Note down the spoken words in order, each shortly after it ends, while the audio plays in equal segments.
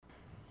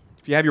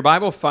If you have your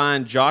Bible,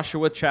 find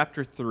Joshua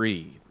chapter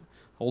 3.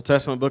 Old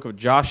Testament book of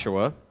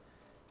Joshua,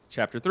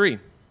 chapter 3.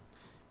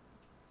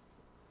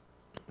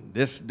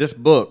 This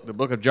book, the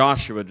book of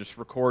Joshua, just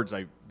records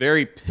a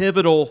very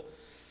pivotal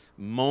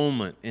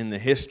moment in the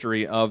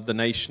history of the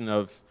nation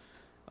of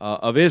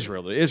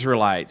Israel, the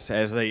Israelites,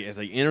 as they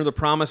enter the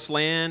promised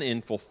land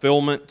in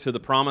fulfillment to the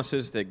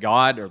promises that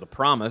God, or the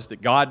promise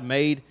that God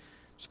made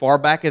as far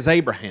back as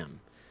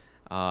Abraham,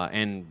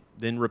 and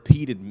then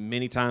repeated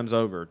many times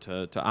over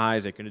to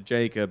Isaac and to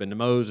Jacob and to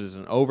Moses,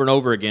 and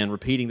over again,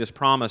 repeating this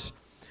promise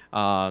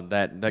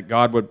that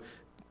God would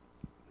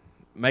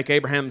make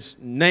Abraham's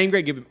name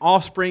great, give him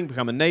offspring,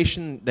 become a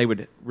nation. They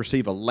would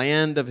receive a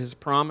land of his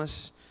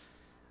promise,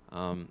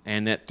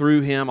 and that through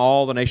him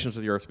all the nations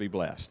of the earth would be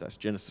blessed. That's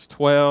Genesis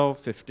 12,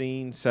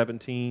 15,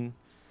 17,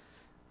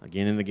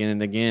 again and again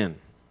and again.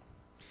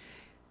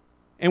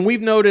 And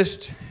we've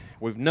noted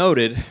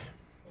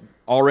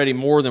already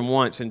more than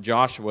once in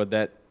Joshua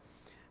that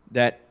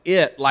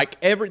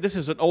this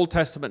is an Old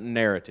Testament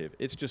narrative.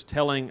 It's just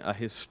telling a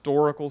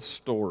historical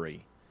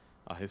story,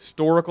 a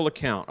historical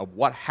account of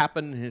what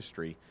happened in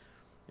history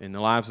in the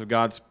lives of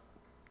God's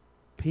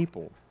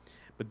people.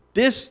 But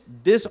this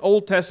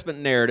Old Testament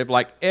narrative,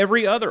 like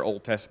every other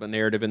Old Testament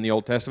narrative in the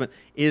Old Testament,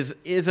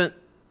 isn't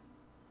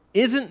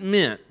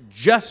meant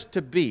just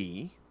to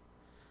be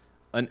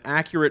an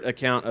accurate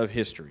account of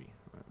history.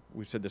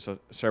 We've said this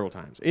several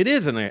times. It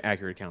is an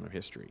accurate account of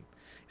history.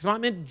 It's not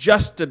meant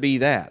just to be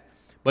that,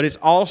 but it's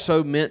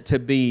also meant to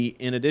be,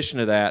 in addition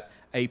to that,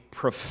 a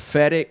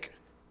prophetic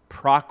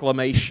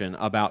proclamation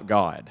about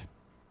God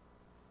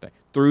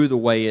through the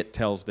way it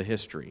tells the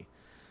history,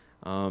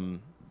 and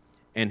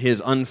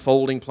His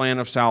unfolding plan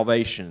of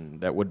salvation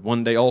that would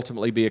one day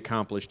ultimately be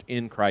accomplished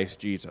in Christ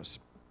Jesus.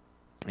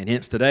 And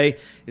hence today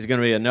is going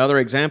to be another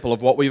example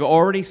of what we've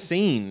already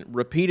seen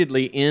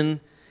repeatedly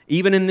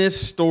even in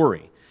this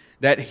story.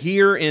 That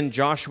here in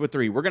Joshua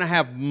 3, we're going to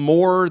have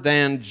more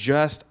than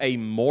just a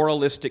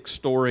moralistic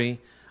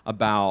story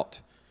about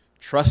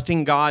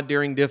trusting God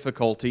during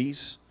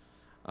difficulties,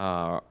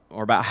 or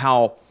about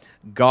how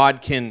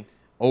God can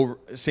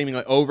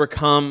seemingly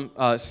overcome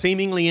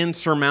seemingly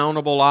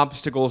insurmountable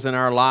obstacles in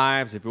our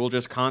lives if we'll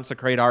just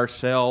consecrate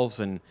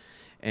ourselves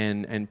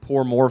and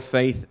pour more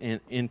faith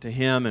into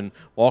Him and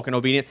walk in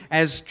obedience.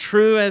 As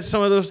true as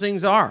some of those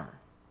things are,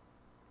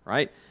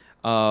 right?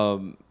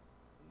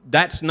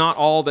 That's not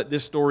all that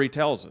this story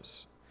tells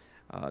us.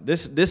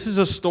 This is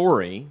a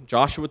story,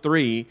 Joshua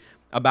 3,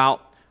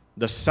 about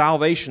the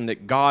salvation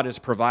that God is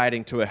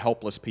providing to a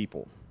helpless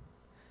people.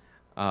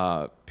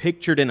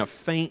 Pictured in a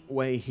faint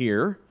way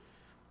here,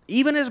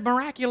 even as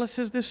miraculous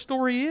as this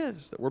story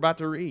is that we're about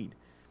to read.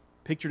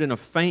 Pictured in a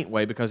faint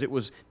way because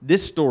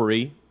this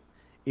story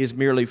is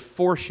merely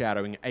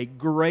foreshadowing a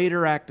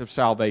greater act of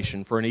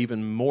salvation for an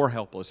even more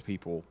helpless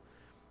people,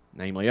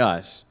 namely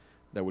us,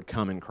 that would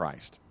come in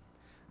Christ.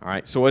 All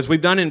right, so as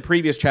we've done in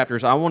previous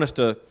chapters, I want us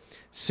to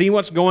see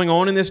what's going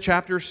on in this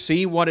chapter,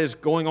 see what is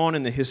going on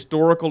in the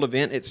historical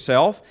event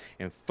itself,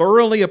 and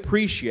thoroughly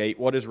appreciate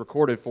what is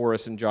recorded for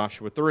us in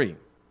Joshua 3.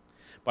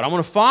 But I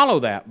want to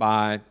follow that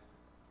by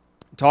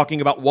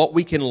talking about what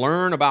we can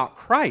learn about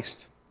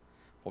Christ,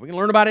 what we can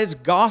learn about His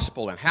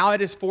gospel, and how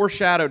it is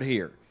foreshadowed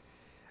here.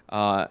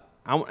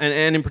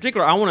 And in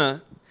particular, I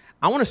want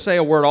to say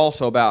a word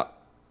also about,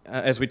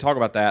 as we talk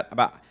about that,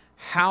 about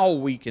how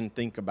we can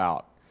think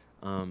about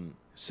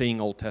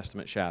seeing Old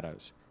Testament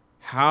shadows.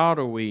 How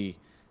do we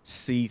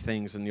see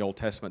things in the Old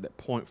Testament that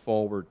point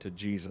forward to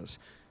Jesus,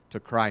 to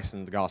Christ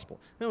and the gospel?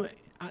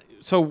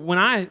 So when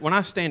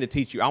I stand to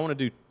teach you, I want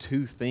to do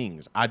two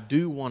things. I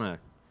do want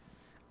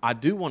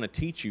to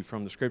teach you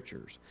from the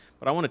Scriptures,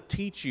 but I want to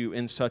teach you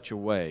in such a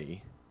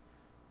way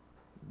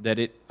that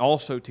it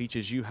also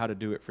teaches you how to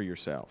do it for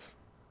yourself.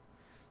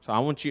 So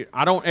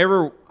I don't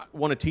ever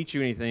want to teach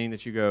you anything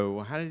that you go,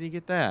 well, how did he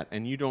get that?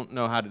 And you don't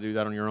know how to do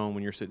that on your own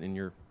when you're sitting in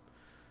your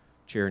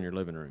chair in your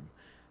living room.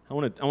 I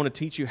want to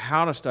teach you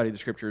how to study the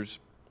Scriptures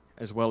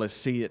as well as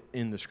see it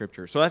in the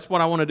Scriptures. So that's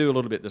what I want to do a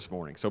little bit this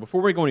morning. So before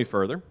we go any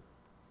further,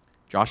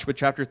 Joshua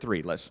chapter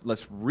 3,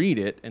 let's read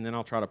it, and then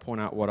I'll try to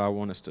point out what I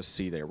want us to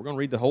see there. We're going to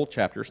read the whole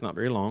chapter. It's not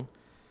very long.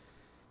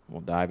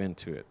 We'll dive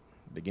into it.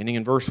 Beginning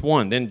in verse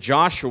 1, Then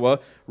Joshua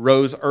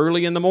rose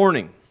early in the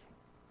morning,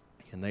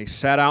 and they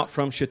set out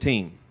from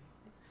Shittim.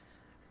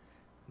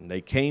 And they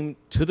came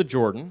to the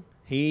Jordan,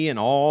 he and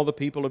all the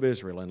people of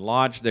Israel, and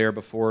lodged there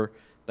before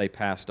they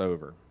passed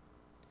over.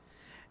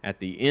 At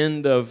the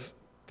end of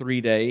 3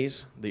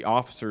 days, the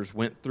officers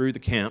went through the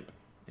camp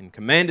and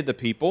commanded the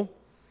people,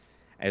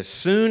 As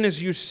soon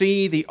as you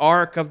see the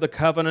ark of the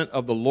covenant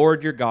of the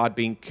Lord your God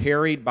being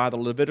carried by the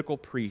Levitical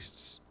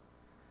priests,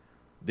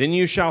 then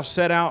you shall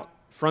set out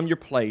from your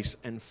place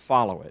and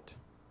follow it.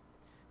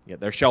 Yet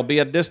there shall be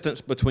a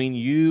distance between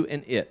you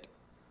and it,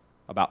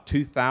 about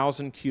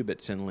 2,000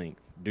 cubits in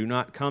length. Do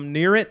not come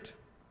near it,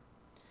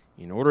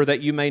 in order that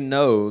you may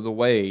know the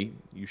way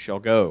you shall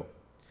go,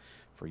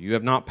 for you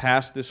have not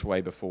passed this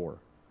way before.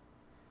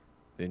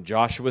 Then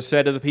Joshua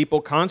said to the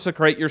people,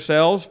 Consecrate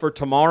yourselves, for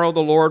tomorrow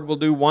the Lord will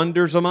do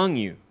wonders among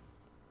you.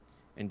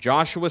 And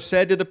Joshua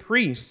said to the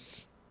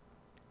priests,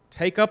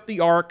 "Take up the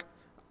ark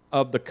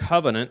of the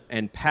covenant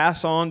and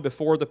pass on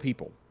before the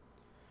people."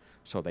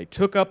 So they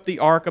took up the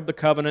ark of the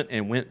covenant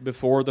and went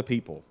before the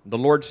people. The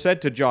Lord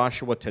said to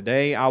Joshua,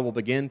 "Today I will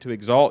begin to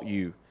exalt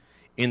you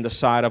in the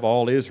sight of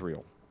all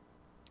Israel,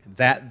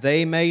 that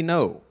they may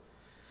know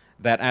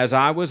that as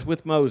I was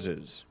with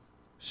Moses,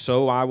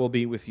 so I will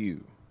be with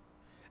you.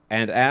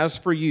 And as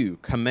for you,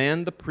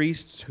 command the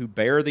priests who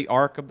bear the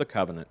ark of the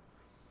covenant,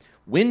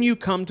 when you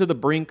come to the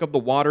brink of the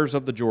waters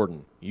of the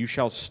Jordan, you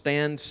shall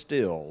stand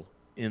still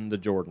in the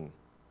Jordan."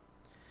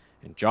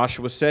 And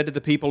Joshua said to the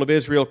people of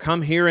Israel,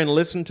 "Come here and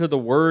listen to the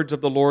words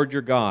of the Lord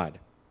your God."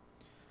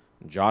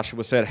 And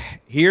Joshua said,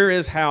 "Here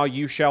is how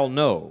you shall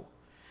know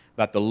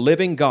that the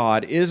living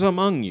God is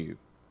among you,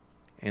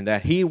 and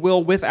that he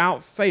will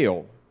without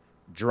fail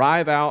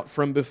drive out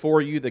from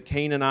before you the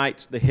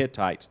Canaanites, the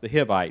Hittites, the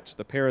Hivites,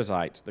 the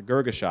Perizzites, the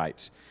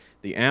Girgashites,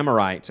 the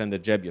Amorites, and the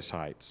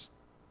Jebusites.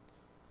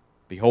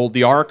 Behold,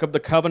 the ark of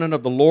the covenant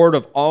of the Lord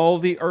of all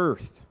the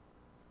earth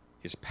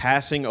is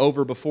passing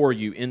over before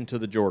you into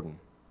the Jordan.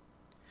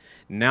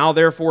 Now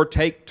therefore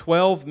take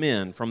 12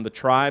 men from the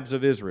tribes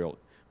of Israel,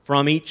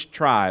 from each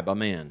tribe a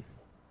man.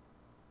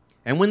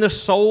 And when the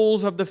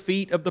soles of the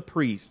feet of the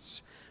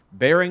priests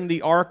bearing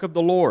the ark of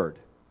the Lord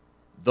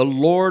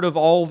of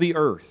all the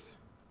earth,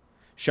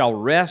 shall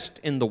rest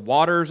in the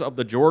waters of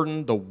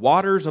the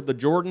waters of the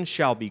Jordan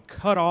shall be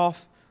cut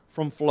off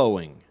from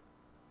flowing,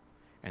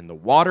 and the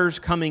waters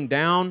coming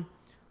down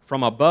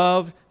from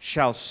above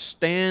shall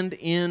stand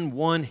in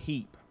one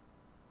heap."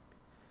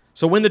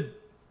 So when the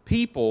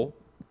people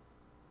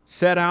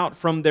set out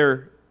from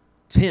their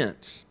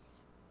tents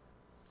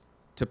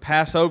to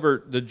pass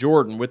over the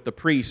Jordan with the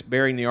priests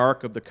bearing the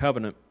ark of the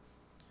covenant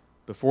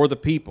before the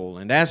people,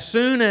 and as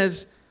soon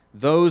as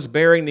those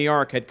bearing the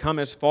ark had come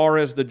as far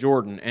as the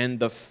Jordan, and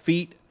the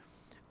feet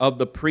of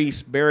the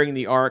priests bearing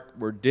the ark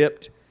were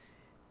dipped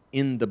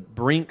in the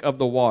brink of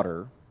the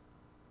water,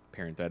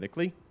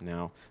 parenthetically,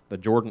 now the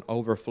Jordan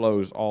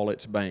overflows all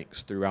its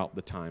banks throughout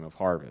the time of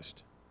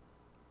harvest.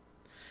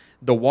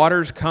 The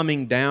waters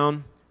coming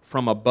down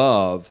from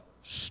above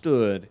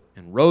stood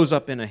and rose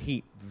up in a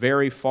heap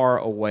very far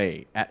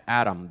away at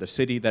Adam, the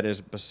city that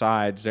is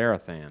beside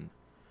Zarethan,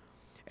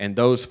 and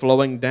those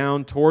flowing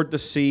down toward the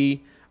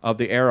sea of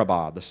the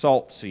Arabah, the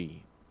salt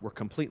sea, were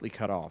completely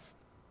cut off,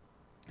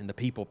 and the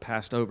people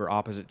passed over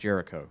opposite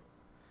Jericho.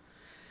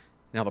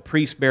 Now the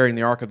priests bearing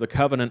the ark of the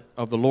covenant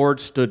of the Lord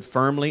stood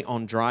firmly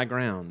on dry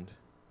ground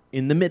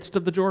in the midst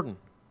of the Jordan,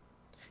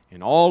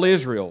 and all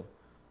Israel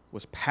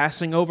was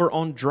passing over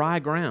on dry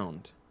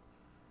ground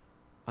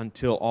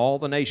until all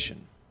the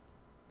nation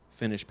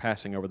finished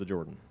passing over the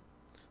Jordan.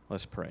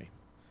 Let's pray.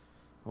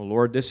 Oh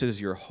Lord, this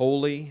is your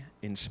holy,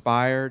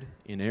 inspired,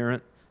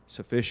 inerrant,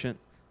 sufficient,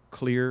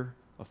 clear,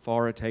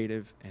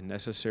 authoritative, and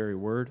necessary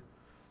word.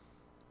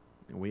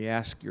 And we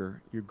ask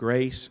your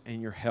grace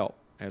and your help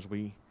as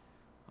we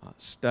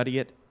study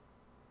it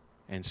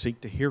and seek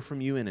to hear from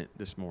you in it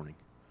this morning.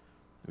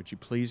 Would you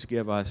please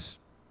give us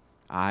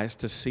eyes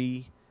to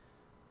see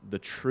the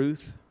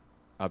truth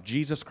of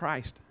Jesus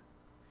Christ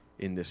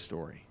in this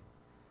story?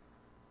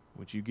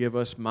 Would you give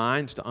us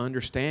minds to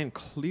understand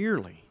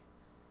clearly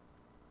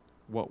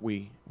what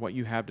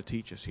you have to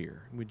teach us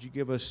here? Would you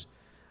give us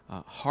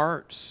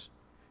hearts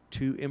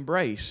to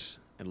embrace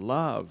and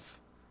love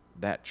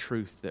that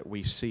truth that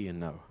we see and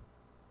know?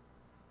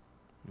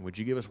 And would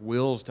you give us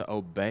wills to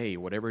obey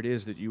whatever it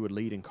is that you would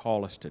lead and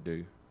call us to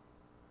do?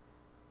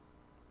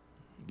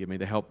 Give me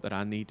the help that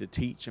I need to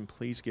teach, and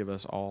please give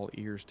us all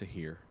ears to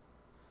hear.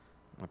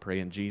 I pray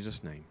in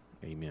Jesus' name,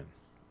 amen.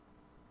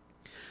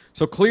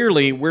 So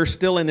clearly, we're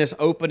still in this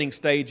opening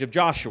stage of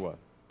Joshua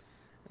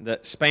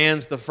that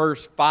spans the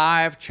first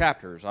 5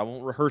 chapters. I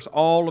won't rehearse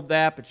all of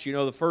that, but you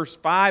know the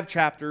first 5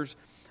 chapters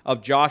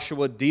of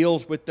Joshua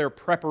deals with their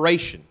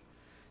preparation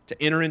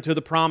to enter into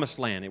the promised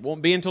land. It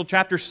won't be until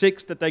chapter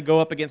 6 that they go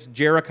up against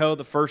Jericho,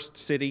 the first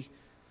city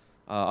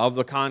of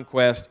the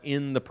conquest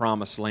in the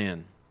promised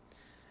land.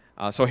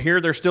 So here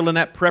they're still in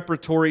that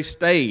preparatory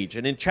stage.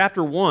 And in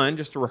chapter 1,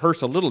 just to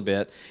rehearse a little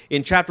bit,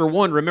 in chapter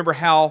 1, remember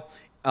how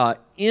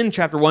in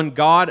chapter 1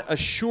 God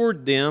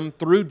assured them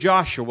through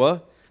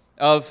Joshua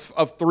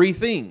of 3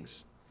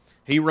 things.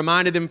 He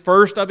reminded them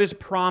first of His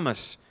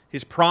promise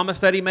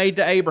that He made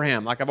to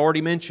Abraham, like I've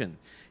already mentioned.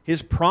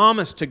 His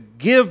promise to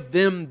give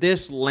them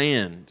this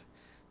land.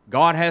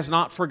 God has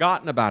not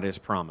forgotten about His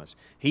promise.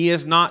 He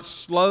is not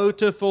slow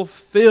to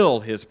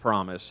fulfill His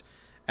promise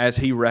as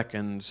He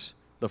reckons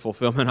the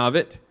fulfillment of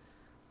it.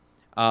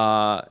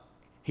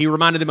 He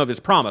reminded them of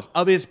His promise,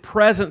 of His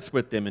presence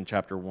with them in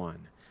chapter 1,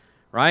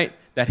 right?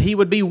 That He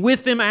would be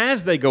with them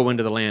as they go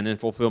into the land in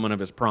fulfillment of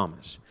His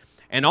promise.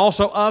 And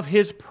also of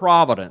His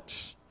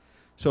providence.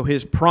 So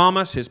His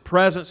promise, His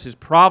presence, His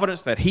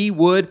providence, that He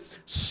would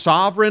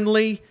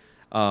sovereignly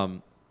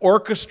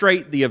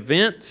orchestrate the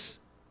events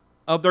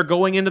of their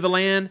going into the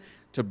land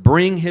to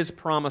bring His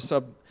promise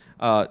of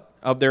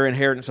their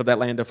inheritance of that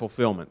land to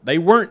fulfillment. They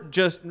weren't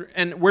just,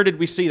 and where did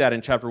we see that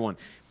in chapter 1?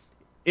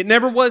 It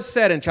never was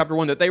said in chapter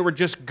 1 that they were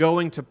just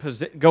going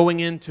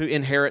in to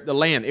inherit the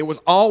land. It was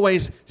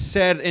always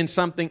said in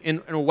something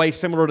in a way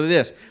similar to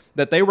this,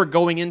 that they were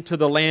going into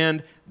the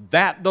land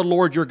that the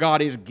Lord your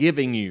God is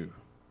giving you,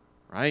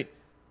 right?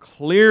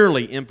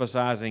 Clearly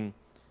emphasizing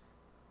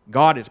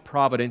God is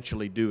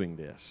providentially doing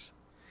this.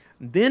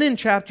 Then in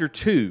chapter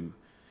 2,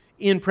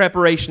 in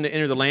preparation to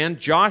enter the land,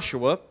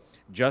 Joshua,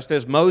 just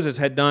as Moses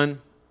had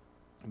done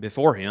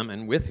before him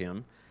and with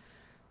him,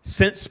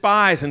 sent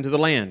spies into the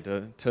land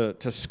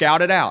to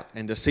scout it out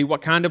and to see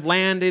what kind of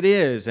land it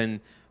is and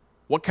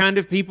what kind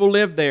of people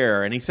live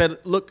there. And he said,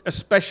 look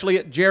especially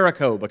at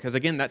Jericho, because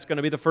again, that's going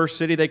to be the first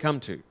city they come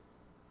to.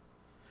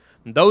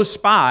 And those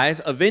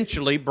spies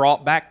eventually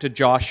brought back to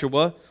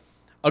Joshua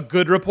a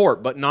good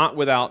report, but not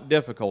without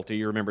difficulty.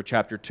 You remember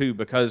chapter 2,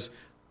 because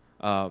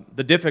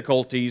the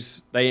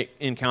difficulties they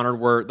encountered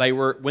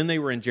were, when they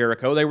were in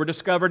Jericho, they were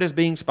discovered as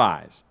being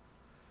spies.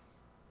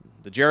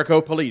 The Jericho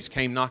police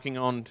came knocking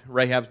on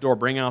Rahab's door,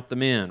 bring out the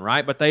men,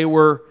 right? But they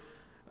would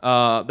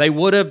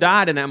have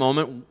died in that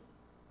moment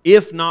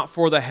if not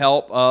for the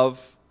help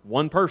of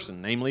one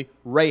person, namely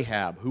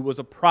Rahab, who was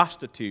a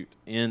prostitute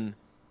in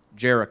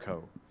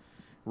Jericho.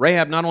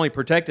 Rahab not only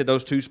protected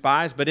those two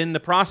spies, but in the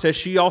process,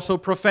 she also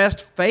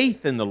professed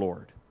faith in the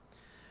Lord.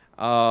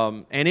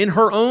 And in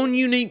her own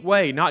unique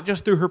way, not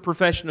just through her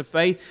profession of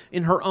faith,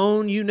 in her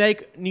own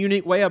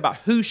unique way about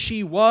who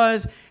she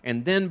was,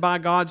 and then by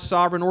God's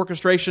sovereign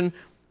orchestration,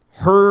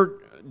 her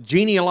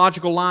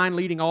genealogical line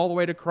leading all the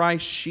way to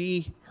Christ,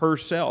 she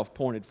herself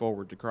pointed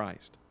forward to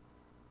Christ.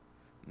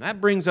 And that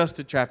brings us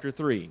to chapter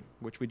 3,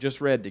 which we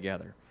just read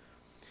together.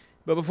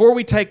 But before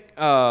we take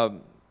a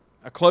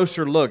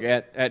closer look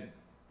at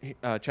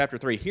chapter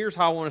 3, here's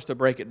how I want us to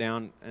break it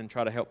down and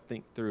try to help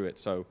think through it.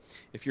 So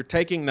if you're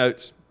taking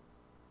notes,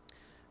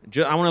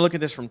 I want to look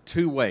at this from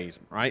two ways,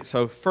 right?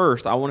 So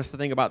first, I want us to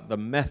think about the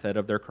method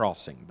of their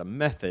crossing. The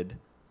method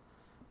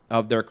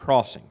of their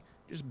crossing.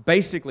 Just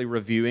basically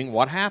reviewing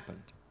what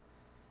happened.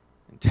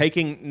 And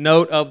taking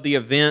note of the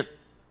event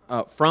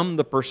from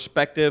the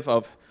perspective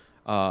of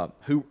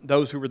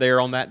those who were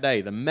there on that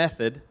day. The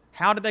method,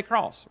 how did they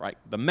cross, right?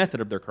 The method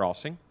of their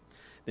crossing.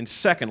 Then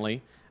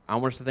secondly, I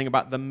want us to think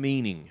about the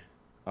meaning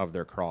of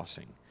their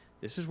crossing.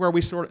 This is where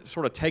we sort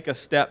of take a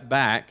step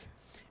back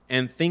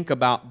and think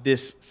about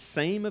this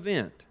same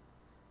event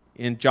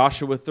in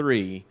Joshua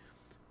 3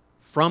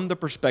 from the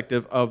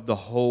perspective of the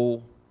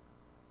whole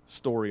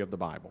story of the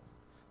Bible,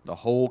 the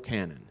whole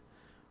canon,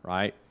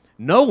 right?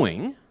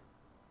 Knowing,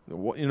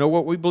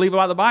 what we believe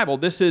about the Bible,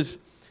 this is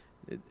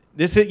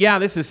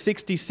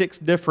 66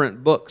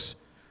 different books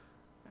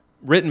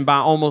written by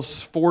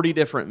almost 40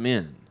 different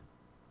men,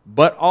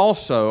 but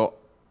also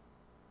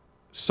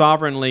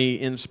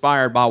sovereignly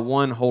inspired by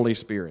one Holy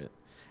Spirit.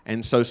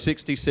 And so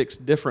 66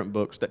 different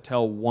books that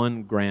tell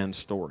one grand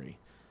story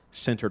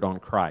centered on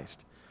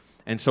Christ.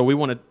 And so we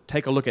want to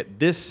take a look at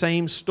this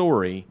same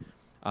story,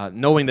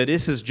 knowing that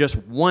this is just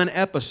one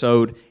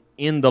episode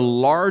in the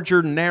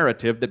larger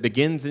narrative that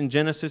begins in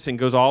Genesis and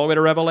goes all the way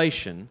to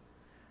Revelation,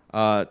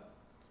 and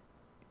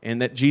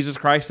that Jesus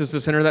Christ is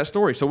the center of that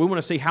story. So we want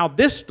to see how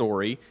this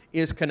story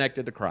is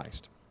connected to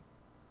Christ.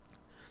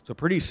 So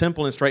pretty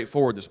simple and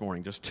straightforward this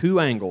morning. Just two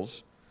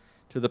angles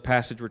to the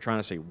passage we're trying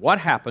to see. What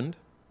happened?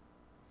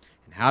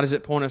 How does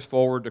it point us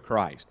forward to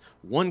Christ?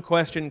 One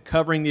question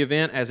covering the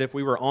event as if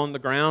we were on the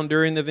ground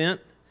during the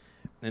event,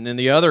 and then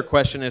the other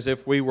question as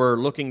if we were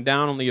looking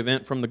down on the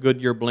event from the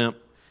Goodyear blimp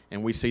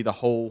and we see the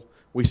whole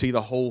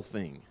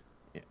thing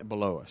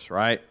below us,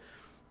 right?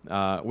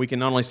 We can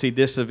not only see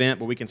this event,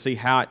 but we can see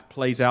how it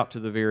plays out to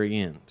the very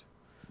end.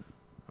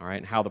 All right,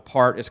 and how the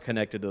part is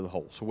connected to the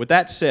whole. So with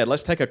that said,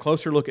 let's take a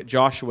closer look at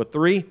Joshua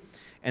 3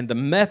 and the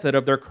method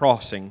of their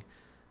crossing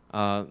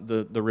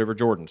the River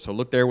Jordan. So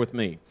look there with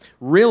me.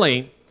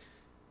 Really,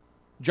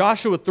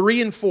 Joshua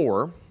 3 and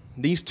 4,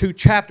 these two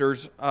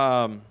chapters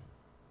are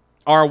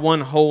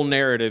one whole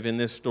narrative in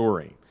this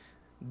story.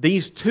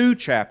 These two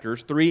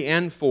chapters, 3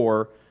 and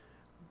 4,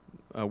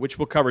 which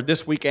we'll cover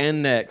this week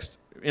and next,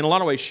 in a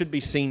lot of ways should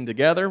be seen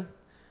together.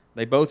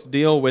 They both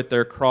deal with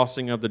their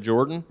crossing of the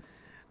Jordan.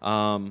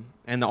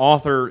 And the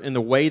author, in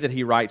the way that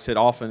he writes it,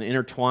 often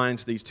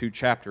intertwines these two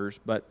chapters.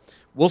 But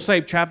we'll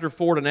save chapter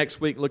 4 to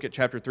next week, look at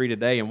chapter 3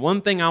 today. And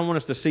one thing I want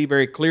us to see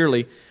very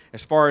clearly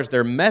as far as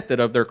their method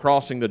of their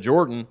crossing the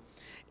Jordan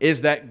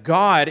is that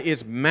God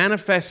is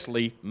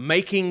manifestly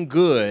making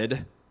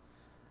good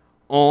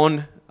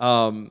on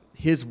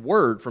His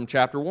word from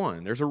chapter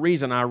 1. There's a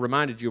reason I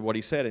reminded you of what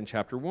He said in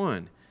chapter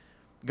 1.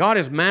 God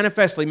is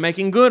manifestly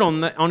making good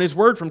on His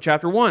word from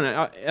chapter 1,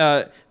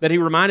 that He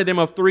reminded them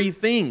of three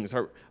things,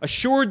 or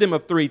assured them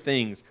of three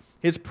things: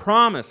 His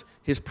promise,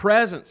 His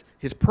presence,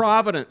 His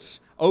providence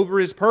over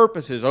His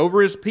purposes,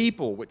 over His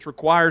people, which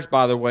requires,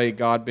 by the way,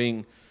 God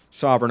being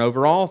sovereign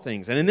over all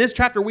things. And in this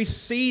chapter, we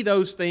see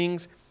those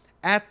things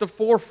at the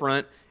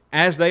forefront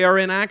as they are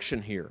in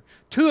action here.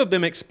 Two of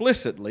them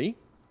explicitly,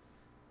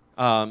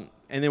 and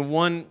then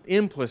one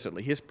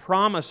implicitly. His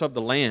promise of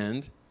the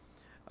land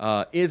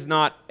is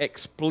not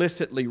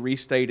explicitly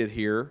restated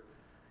here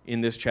in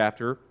this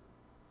chapter,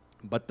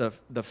 But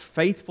the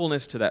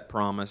faithfulness to that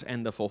promise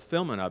and the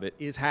fulfillment of it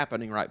is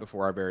happening right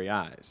before our very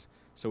eyes.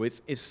 So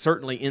it's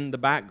certainly in the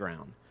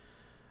background.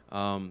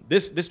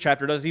 This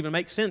chapter doesn't even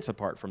make sense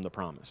apart from the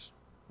promise,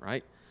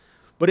 right?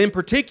 But in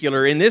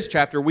particular, in this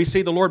chapter, we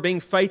see the Lord being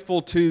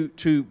faithful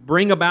to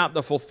bring about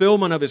the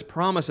fulfillment of His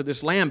promise of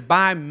this land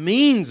by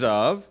means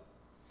of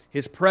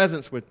His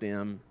presence with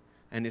them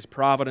and His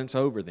providence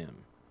over them.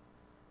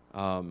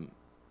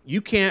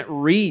 You can't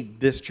read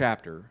this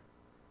chapter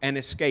and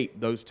escape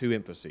those two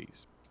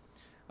emphases.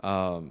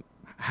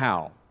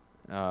 How?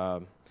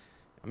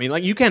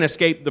 You can't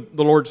escape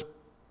the Lord's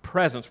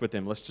presence with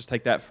them. Let's just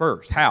take that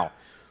first. How?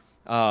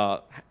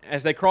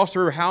 As they cross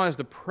through, how is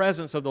the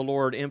presence of the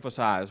Lord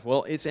emphasized?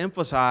 Well, it's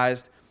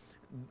emphasized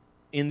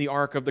in the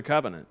Ark of the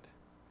Covenant.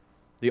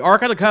 The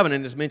Ark of the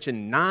Covenant is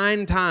mentioned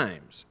 9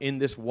 times in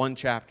this one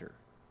chapter.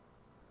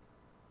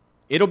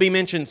 It'll be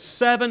mentioned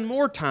 7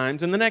 more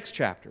times in the next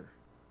chapter.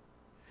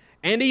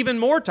 And even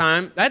more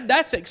time,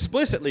 that's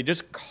explicitly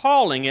just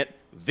calling it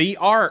the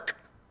Ark.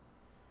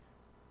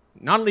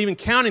 Not even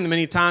counting the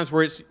many times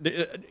where it's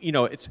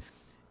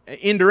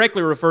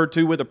indirectly referred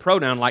to with a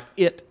pronoun like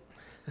it.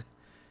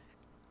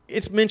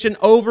 It's mentioned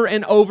over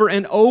and over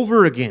and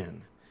over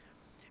again.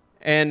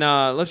 And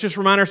let's just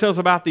remind ourselves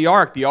about the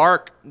Ark. The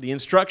Ark, the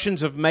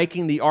instructions of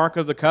making the Ark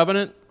of the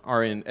Covenant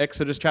are in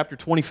Exodus chapter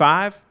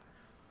 25.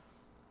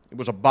 It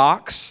was a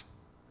box.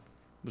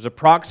 It was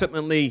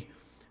approximately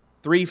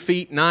 3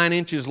 feet 9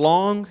 inches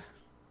long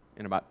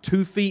and about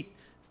 2 feet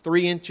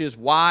 3 inches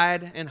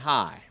wide and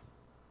high.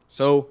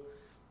 So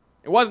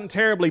it wasn't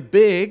terribly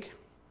big,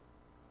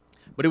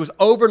 but it was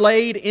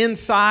overlaid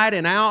inside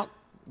and out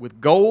with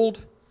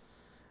gold,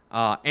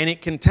 and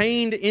it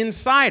contained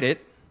inside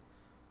it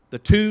the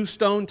 2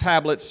 stone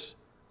tablets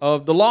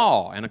of the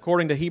law. And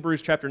according to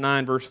Hebrews chapter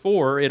 9, verse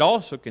 4, it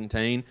also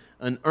contained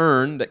an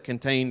urn that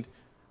contained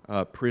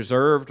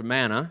preserved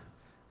manna,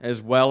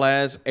 as well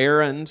as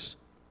Aaron's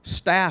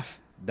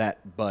staff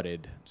that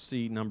budded.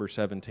 See number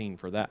 17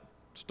 for that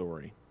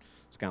story.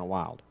 It's kind of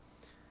wild.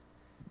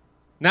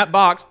 And that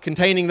box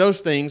containing those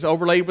things,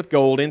 overlaid with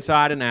gold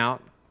inside and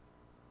out,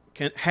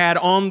 had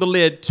on the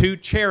lid 2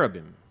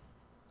 cherubim,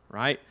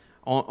 right?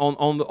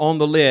 On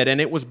the lid. And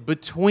it was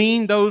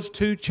between those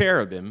 2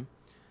 cherubim.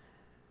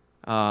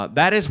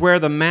 That is where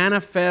the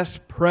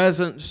manifest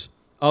presence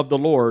of the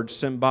Lord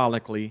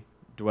symbolically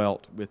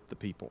dwelt with the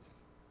people.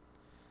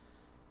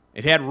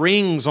 It had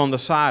rings on the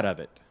side of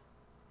it.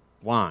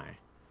 Why?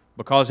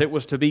 Because it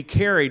was to be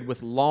carried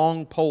with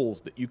long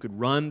poles that you could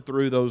run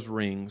through those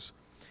rings,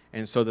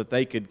 and so that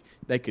they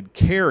could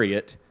carry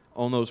it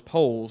on those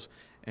poles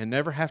and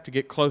never have to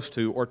get close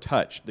to or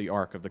touch the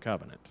Ark of the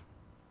Covenant.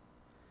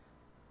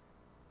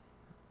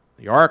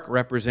 The Ark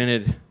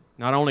represented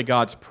not only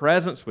God's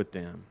presence with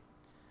them,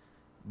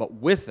 but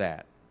with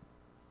that,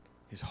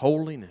 His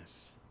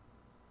holiness,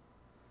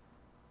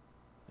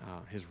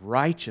 His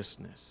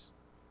righteousness.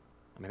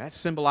 That's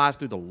symbolized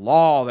through the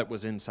law that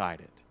was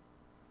inside it,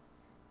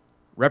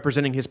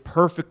 representing His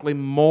perfectly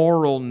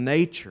moral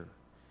nature.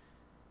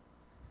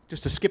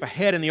 Just to skip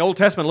ahead in the Old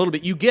Testament a little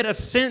bit, you get a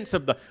sense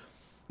of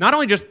not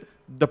only just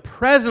the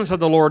presence of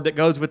the Lord that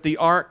goes with the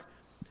ark,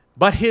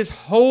 but His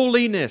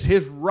holiness,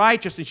 His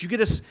righteousness. You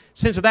get a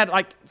sense of that,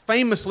 like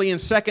famously in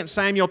 2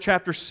 Samuel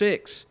chapter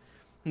 6,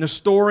 in the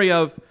story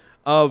of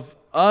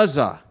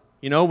Uzzah.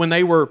 When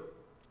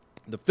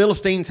the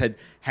Philistines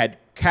had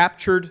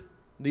captured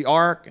the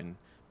ark, and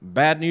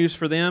bad news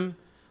for them.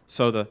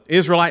 So the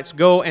Israelites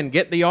go and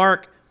get the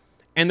ark,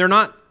 and they're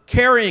not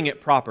carrying it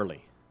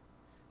properly.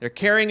 They're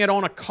carrying it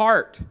on a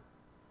cart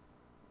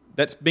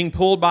that's being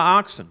pulled by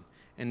oxen.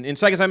 And in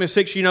 2 Samuel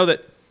 6, you know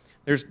that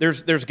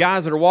there's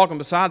guys that are walking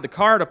beside the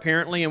cart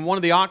apparently, and one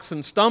of the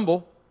oxen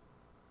stumble,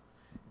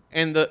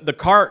 and the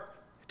cart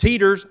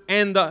teeters,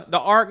 and the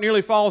ark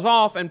nearly falls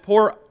off, and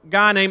poor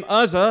guy named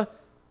Uzzah,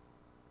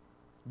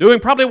 doing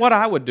probably what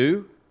I would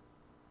do,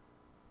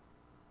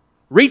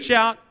 reach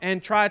out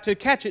and try to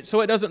catch it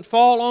so it doesn't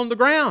fall on the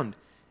ground.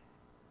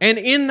 And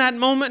in that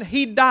moment,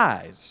 he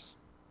dies.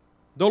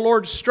 The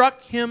Lord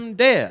struck him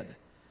dead.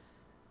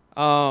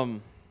 We're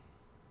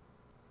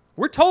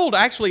told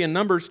actually in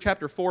Numbers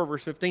chapter 4,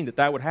 verse 15,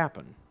 that would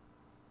happen.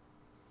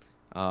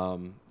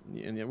 And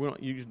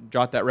you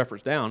jot that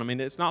reference down.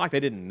 It's not like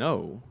they didn't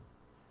know.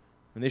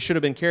 And they should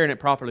have been carrying it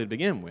properly to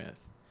begin with.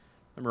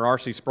 Remember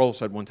R.C. Sproul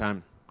said one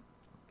time,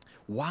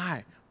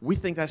 why? We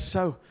think that's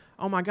so...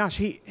 Oh my gosh,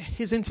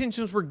 his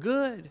intentions were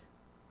good.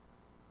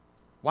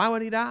 Why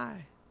would he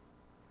die?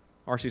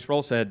 R.C.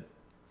 Sproul said,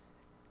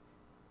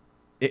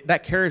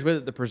 that carries with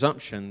it the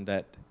presumption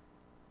that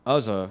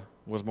Uzzah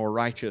was more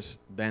righteous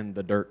than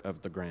the dirt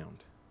of the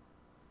ground.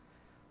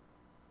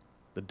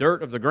 The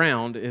dirt of the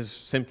ground is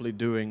simply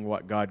doing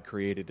what God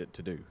created it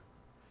to do.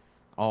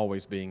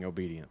 Always being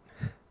obedient,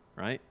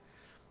 right?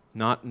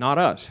 Not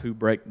us who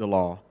break the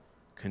law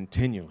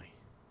continually.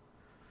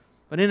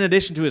 But in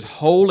addition to His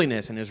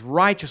holiness and His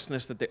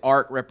righteousness that the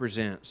ark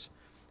represents,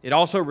 it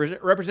also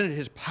represented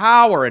His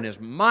power and His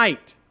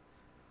might.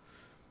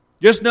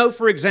 Just note,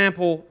 for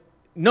example,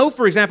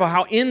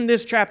 how in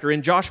this chapter,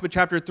 in Joshua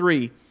chapter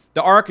 3,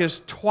 The ark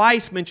is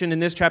twice mentioned in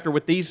this chapter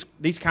with these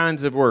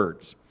kinds of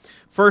words.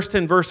 First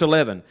in verse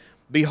 11,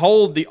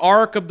 behold, the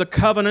ark of the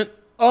covenant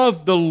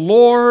of the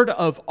Lord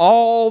of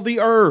all the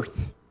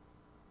earth.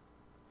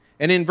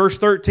 And in verse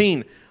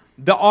 13,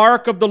 the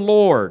ark of the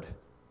Lord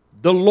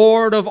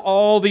of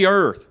all the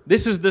earth.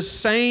 This is the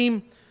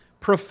same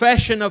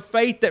profession of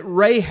faith that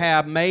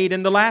Rahab made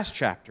in the last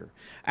chapter.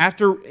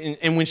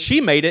 And when she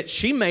made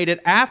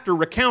it after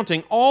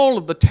recounting all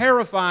of the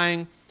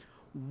terrifying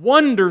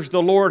wonders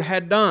the Lord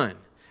had done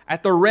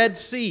at the Red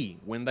Sea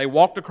when they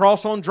walked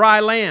across on dry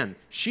land.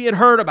 She had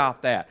heard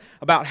about that,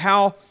 about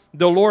how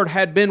the Lord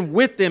had been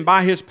with them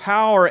by His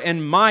power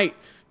and might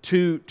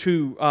to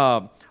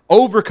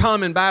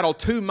overcome in battle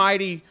two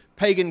mighty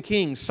pagan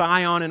kings,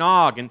 Sihon and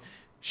Og. And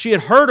she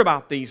had heard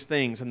about these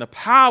things and the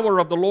power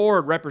of the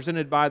Lord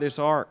represented by this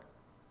ark.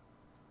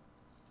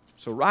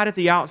 So right at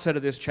the outset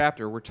of this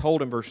chapter, we're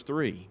told in verse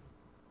 3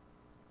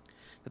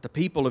 that the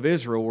people of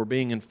Israel were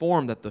being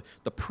informed that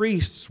the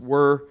priests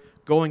were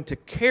going to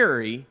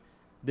carry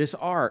this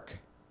ark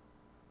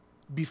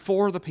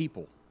before the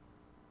people,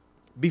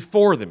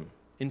 before them,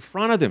 in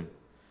front of them.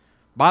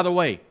 By the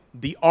way,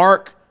 the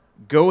ark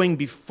going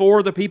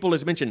before the people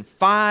is mentioned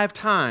 5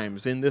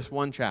 times in this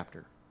one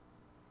chapter.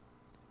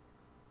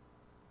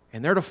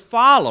 And they're to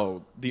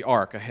follow the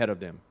ark ahead of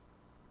them,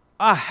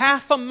 a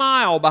half a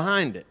mile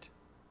behind it.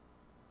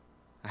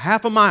 A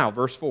half a mile,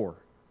 verse 4.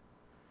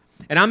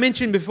 And I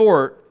mentioned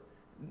before,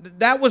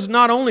 that was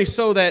not only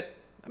so that,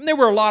 there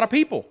were a lot of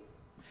people.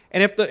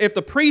 And if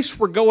the priests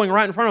were going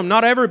right in front of them,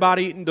 not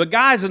everybody, the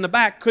guys in the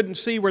back couldn't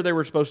see where they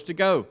were supposed to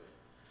go.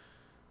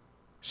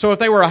 So if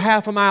they were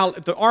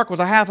if the ark was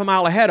a half a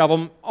mile ahead of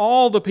them,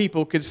 all the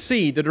people could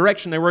see the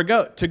direction they were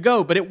to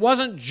go. But it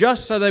wasn't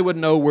just so they would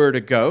know where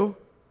to go.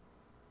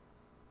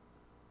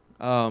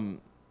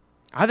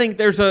 I think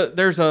there's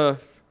a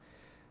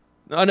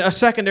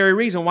secondary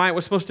reason why it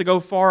was supposed to go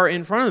far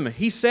in front of them.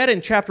 He said in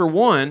chapter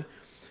 1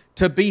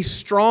 to be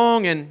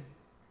strong and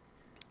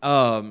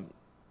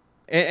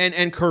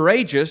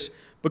courageous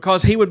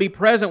because He would be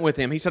present with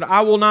him. He said,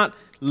 I will not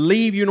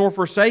leave you nor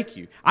forsake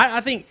you.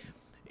 I think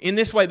in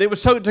this way, they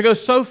was to go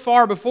so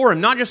far before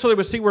Him, not just so they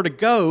would see where to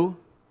go,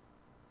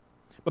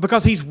 but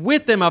because He's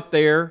with them up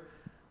there,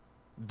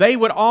 they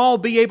would all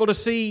be able to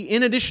see,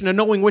 in addition to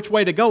knowing which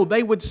way to go,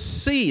 they would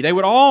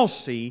all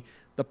see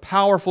the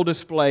powerful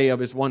display of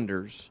His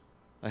wonders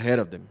ahead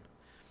of them.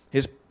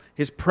 His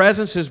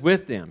presence is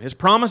with them. His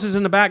promises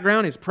in the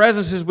background, His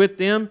presence is with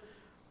them,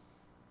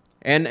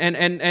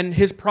 and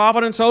His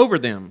providence over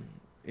them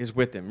is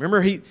with them.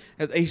 Remember, He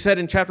said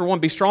in chapter 1,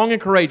 be strong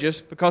and courageous,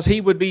 because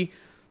He would be,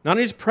 not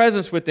in His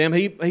presence with them,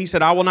 He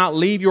said, I will not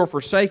leave you or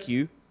forsake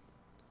you.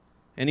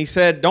 And He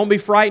said, don't be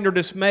frightened or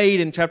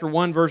dismayed in chapter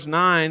 1, verse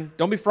 9.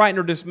 Don't be frightened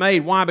or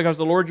dismayed. Why? Because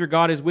the Lord your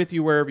God is with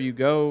you wherever you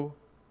go.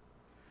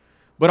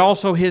 But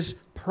also His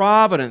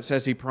providence,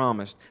 as He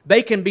promised.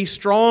 They can be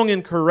strong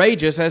and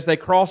courageous as they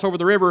cross over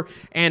the river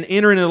and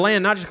enter into the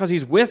land, not just because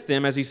He's with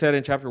them, as He said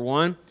in chapter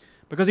 1,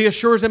 because He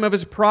assures them of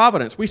His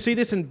providence. We see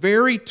this in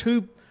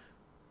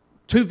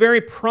two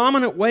very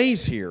prominent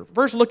ways here.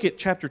 First, look at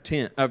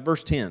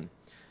verse 10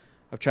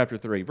 of chapter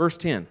 3. Verse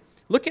 10.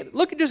 Look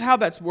at just how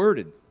that's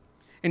worded.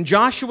 And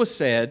Joshua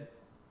said,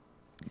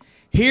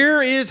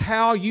 here is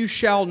how you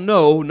shall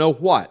know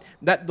what?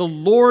 That the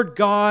Lord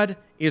God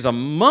is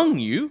among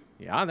you.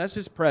 Yeah, that's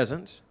His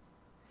presence.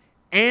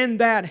 And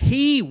that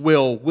He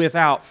will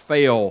without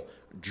fail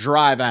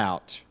drive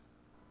out.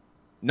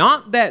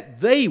 Not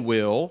that they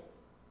will,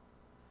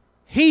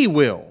 He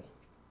will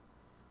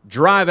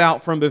drive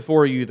out from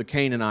before you the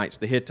Canaanites,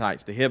 the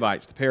Hittites, the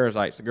Hivites, the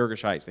Perizzites, the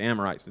Girgashites, the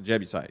Amorites, the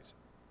Jebusites.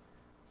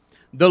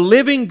 The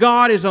living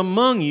God is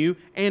among you,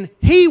 and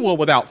He will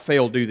without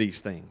fail do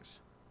these things.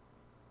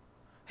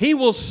 He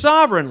will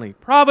sovereignly,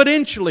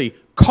 providentially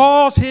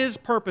cause His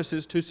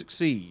purposes to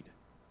succeed.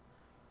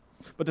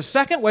 But the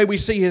second way we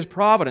see His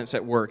providence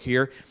at work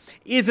here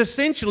is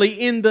essentially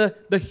in the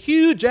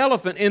huge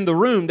elephant in the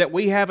room that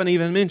we haven't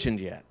even mentioned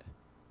yet.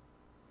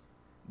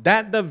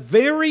 That the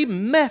very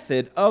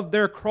method of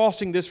their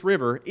crossing this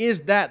river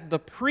is that the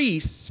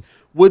priests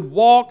would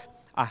walk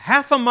a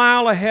half a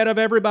mile ahead of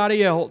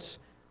everybody else,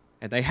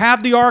 and they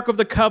have the Ark of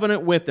the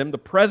Covenant with them. The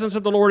presence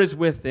of the Lord is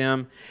with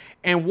them.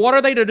 And what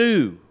are they to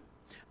do?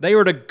 They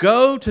are to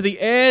go to the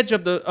edge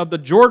of the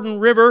Jordan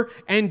River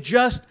and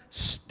just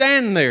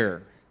stand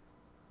there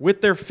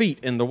with their feet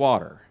in the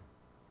water.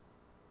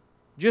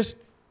 Just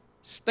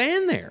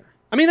stand there.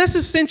 I mean, that's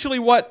essentially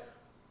what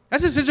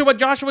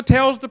Joshua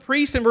tells the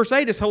priests in verse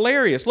 8. It's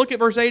hilarious. Look at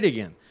verse 8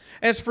 again.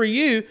 As for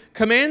you,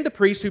 command the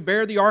priests who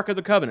bear the Ark of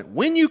the Covenant,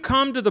 when you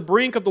come to the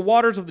brink of the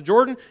waters of the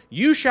Jordan,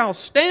 you shall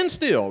stand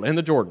still in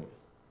the Jordan.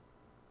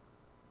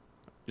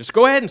 Just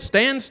go ahead and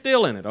stand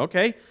still in it,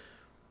 okay?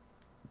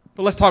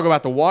 But let's talk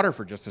about the water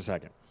for just a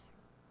second.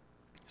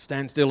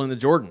 Stand still in the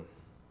Jordan.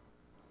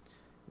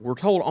 We're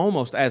told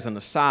almost as an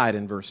aside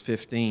in verse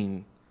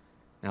 15,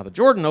 now the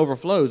Jordan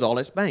overflows all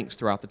its banks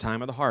throughout the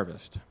time of the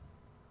harvest.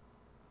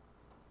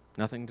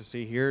 Nothing to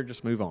see here,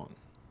 just move on.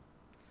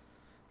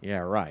 Yeah,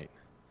 right.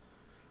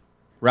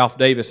 Ralph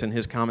Davis, in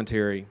his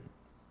commentary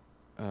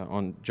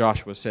on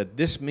Joshua, said,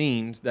 "This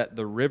means that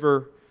the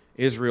river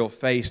Israel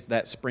faced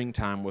that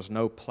springtime was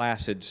no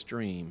placid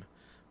stream,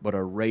 but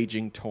a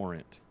raging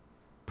torrent,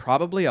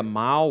 probably a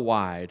mile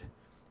wide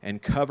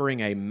and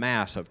covering a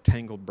mass of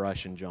tangled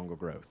brush and jungle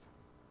growth."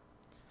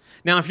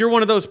 Now, if you're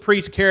one of those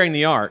priests carrying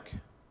the ark,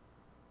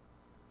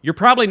 you're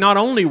probably not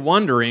only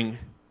wondering,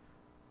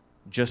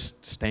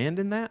 just stand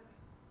in that?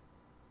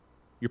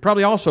 You're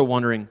probably also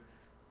wondering,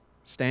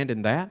 stand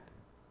in that?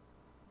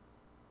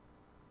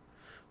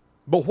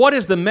 But what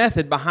is the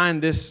method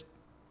behind this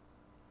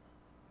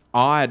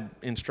odd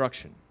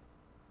instruction?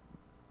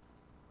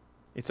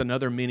 It's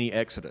another mini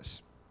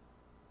Exodus.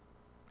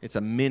 It's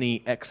a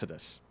mini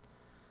Exodus.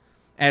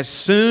 As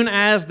soon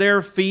as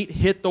their feet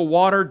hit the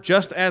water,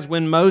 just as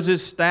when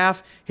Moses'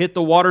 staff hit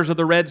the waters of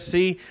the Red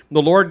Sea,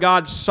 the Lord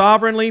God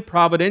sovereignly,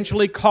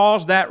 providentially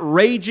caused that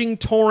raging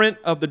torrent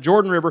of the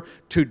Jordan River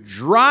to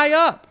dry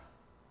up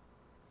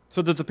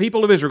so that the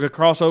people of Israel could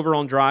cross over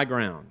on dry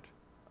ground.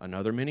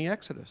 Another mini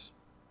Exodus.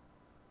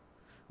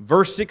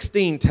 Verse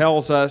 16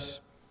 tells us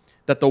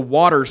that the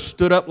waters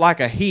stood up like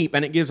a heap,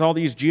 and it gives all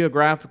these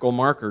geographical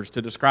markers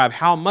to describe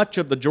how much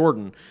of the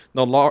Jordan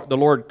the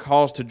Lord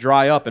caused to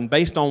dry up. And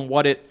based on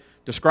what it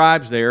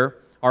describes there,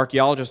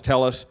 archaeologists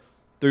tell us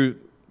through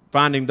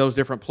finding those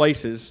different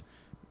places,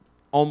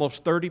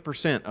 almost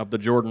 30% of the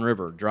Jordan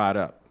River dried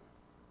up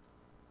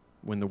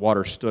when the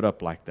water stood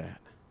up like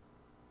that.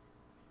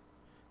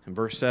 And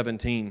verse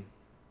 17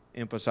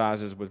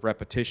 emphasizes with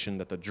repetition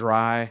that the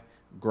dry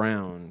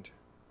ground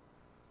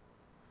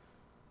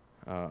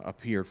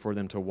appeared for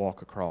them to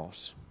walk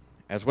across,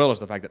 as well as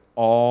the fact that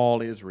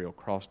all Israel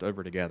crossed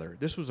over together.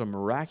 This was a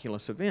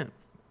miraculous event.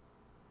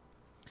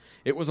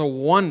 It was a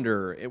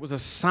wonder. It was a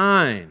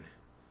sign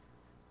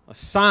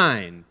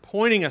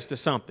pointing us to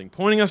something.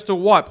 Pointing us to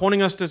what?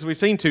 Pointing us to, as we've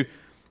seen, to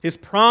His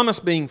promise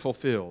being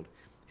fulfilled,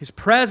 His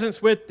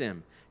presence with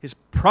them, His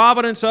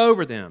providence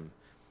over them,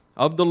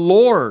 of the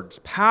Lord's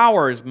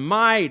power, His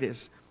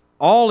might,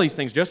 all these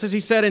things, just as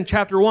He said in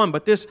chapter 1.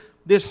 But this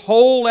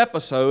whole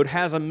episode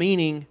has a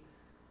meaning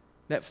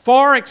that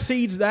far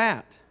exceeds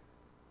that.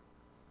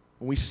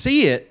 We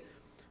see it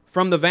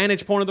from the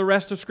vantage point of the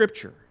rest of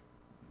Scripture.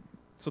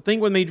 So think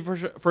with me for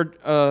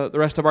the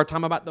rest of our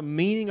time about the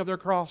meaning of their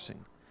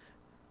crossing.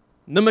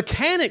 The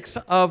mechanics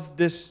of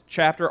this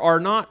chapter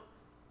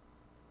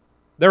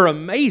they're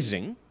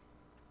amazing,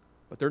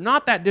 but they're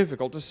not that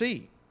difficult to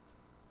see.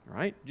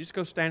 Right? Just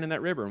go stand in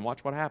that river and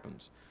watch what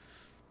happens.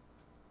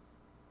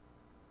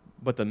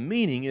 But the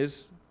meaning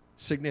is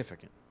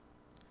significant.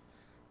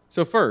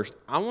 So first,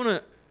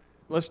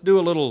 let's do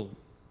a little,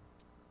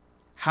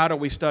 how do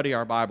we study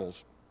our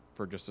Bibles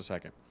for just a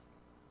second.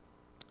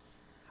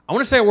 I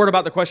want to say a word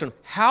about the question,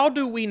 how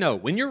do we know,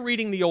 when you're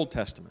reading the Old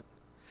Testament,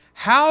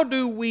 how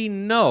do we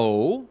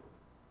know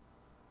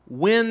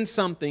when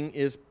something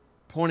is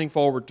pointing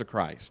forward to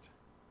Christ?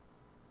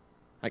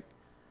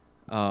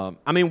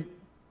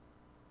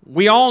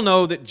 We all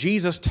know that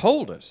Jesus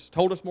told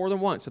us more than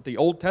once, that the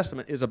Old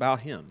Testament is about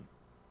Him.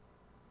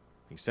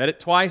 He said it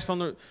twice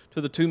to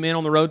the two men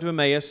on the road to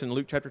Emmaus in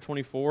Luke chapter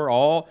 24.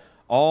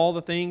 All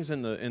the things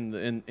in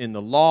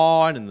the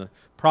law and in the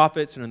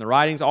prophets and in the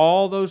writings,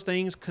 all those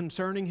things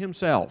concerning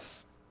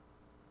Himself.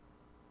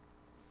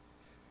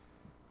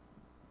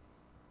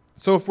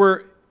 So if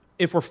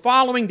we're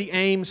following the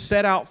aim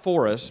set out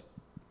for us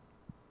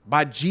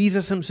by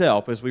Jesus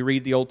Himself as we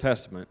read the Old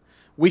Testament,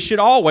 we should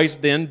always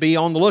then be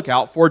on the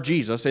lookout for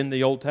Jesus in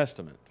the Old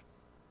Testament.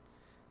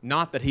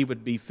 Not that He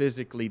would be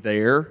physically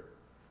there,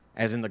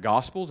 as in the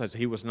Gospels, as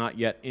He was not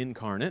yet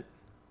incarnate.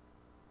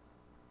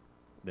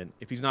 Then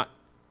if He's not,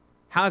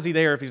 how is He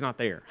there if He's not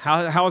there?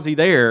 How is He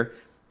there?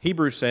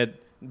 The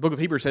book of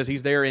Hebrews says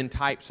He's there in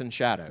types and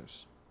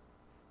shadows.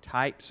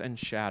 Types and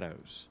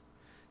shadows.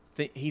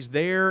 He's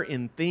there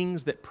in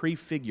things that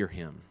prefigure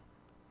Him.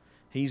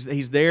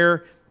 He's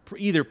there,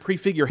 either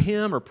prefigure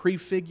Him or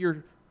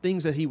prefigure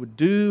things that He would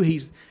do.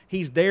 He's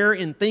there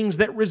in things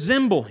that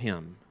resemble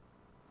Him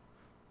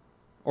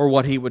or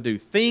what He would do.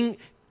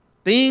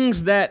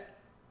 Things that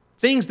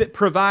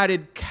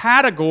provided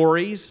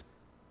categories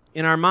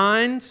in our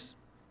minds,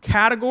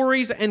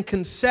 categories and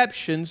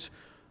conceptions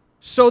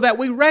so that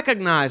we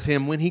recognize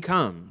Him when He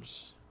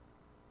comes.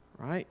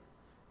 Right?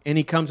 And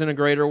He comes in a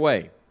greater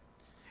way.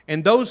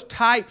 And those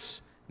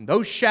types,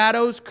 those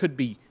shadows could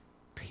be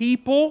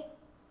people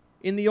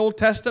in the Old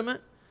Testament.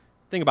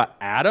 Think about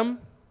Adam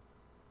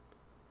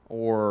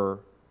or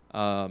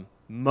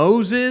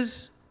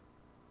Moses,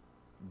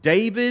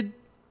 David.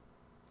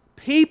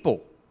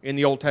 People in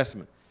the Old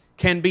Testament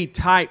can be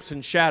types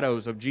and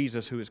shadows of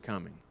Jesus who is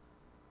coming.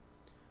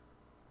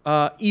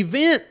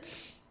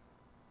 Events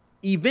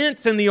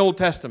in the Old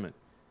Testament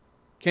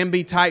can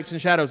be types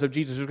and shadows of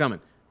Jesus who is coming.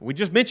 We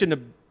just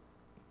mentioned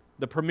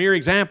the premier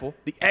example,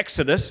 the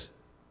Exodus,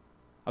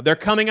 of their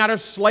coming out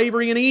of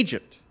slavery in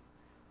Egypt.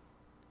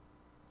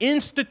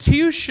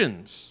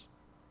 Institutions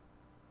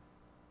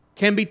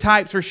can be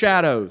types or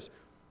shadows.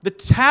 The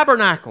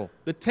tabernacle,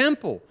 the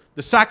temple,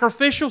 the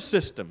sacrificial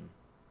system,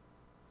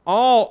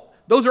 all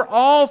those are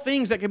all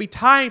things that can be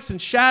types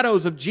and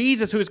shadows of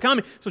Jesus who is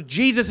coming. So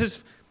Jesus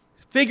is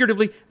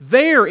figuratively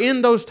there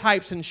in those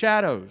types and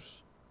shadows.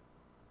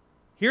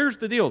 Here's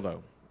the deal,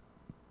 though.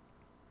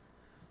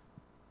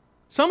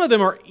 Some of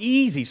them are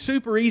easy,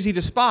 super easy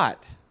to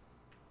spot.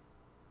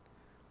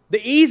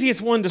 The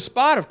easiest one to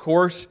spot, of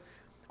course,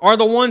 are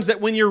the ones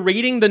that when you're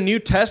reading the New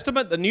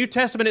Testament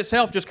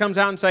itself just comes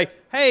out and say,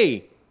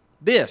 hey,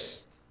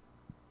 this.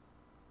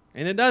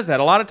 And it does that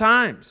a lot of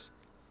times.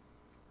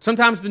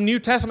 Sometimes the New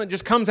Testament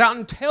just comes out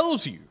and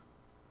tells you.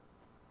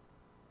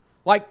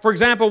 Like, for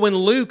example, when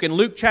Luke, in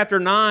Luke chapter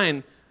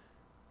 9,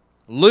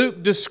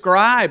 Luke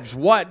describes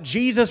what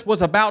Jesus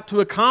was about to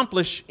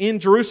accomplish in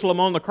Jerusalem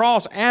on the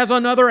cross as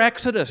another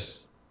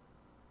Exodus.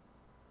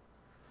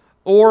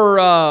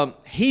 Or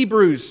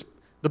Hebrews,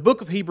 the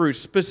book of Hebrews,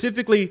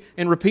 specifically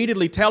and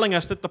repeatedly telling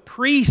us that the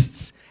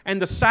priests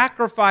and the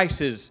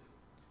sacrifices,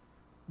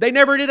 they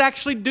never did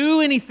actually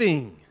do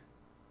anything.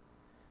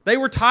 They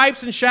were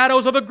types and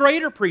shadows of a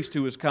greater priest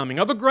who was coming,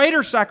 of a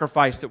greater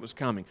sacrifice that was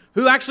coming,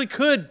 who actually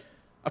could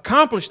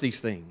accomplish these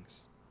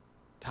things.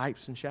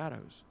 Types and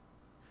shadows.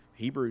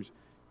 Hebrews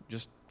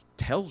just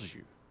tells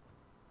you.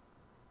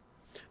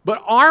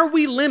 But are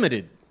we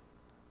limited?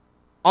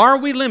 Are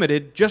we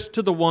limited just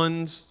to the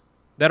ones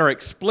that are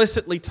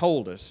explicitly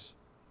told us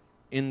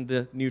in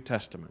the New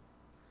Testament?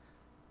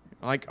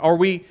 Like, are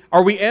we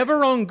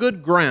ever on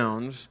good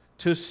grounds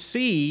to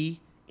see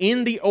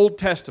in the Old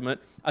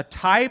Testament a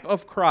type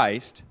of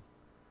Christ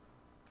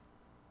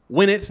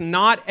when it's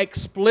not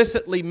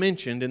explicitly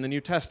mentioned in the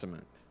New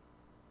Testament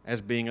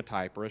as being a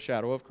type or a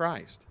shadow of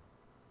Christ?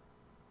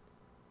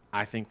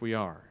 I think we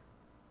are.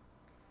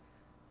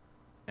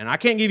 And I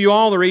can't give you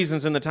all the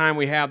reasons in the time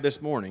we have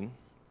this morning,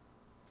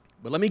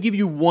 but let me give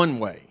you one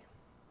way.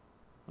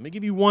 Let me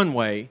give you one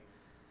way,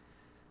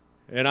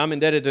 and I'm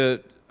indebted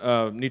to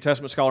a New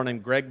Testament scholar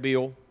named Greg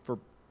Beale for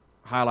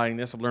highlighting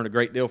this. I've learned a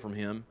great deal from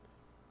him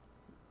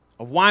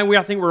of why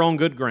I think we're on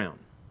good ground.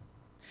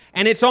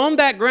 And it's on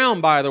that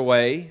ground, by the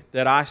way,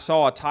 that I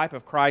saw a type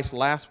of Christ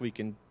last week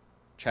in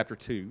chapter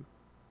 2,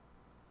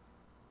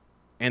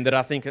 and that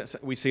I think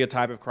we see a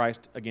type of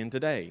Christ again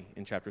today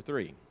in chapter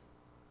 3.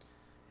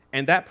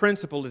 And that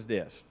principle is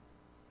this.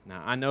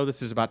 Now, I know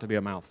this is about to be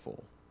a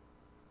mouthful,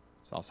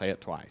 so I'll say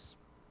it twice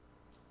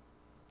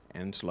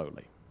and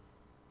slowly.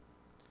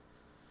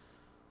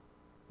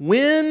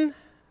 When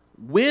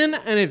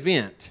an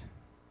event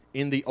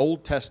in the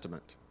Old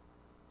Testament,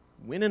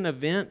 which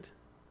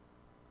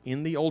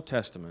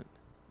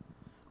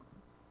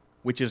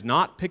is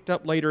not picked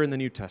up later in the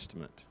New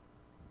Testament,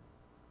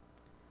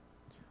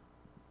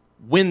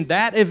 when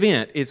that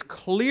event is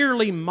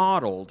clearly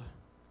modeled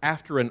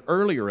after an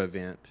earlier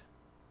event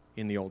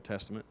in the Old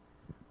Testament,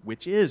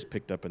 which is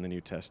picked up in the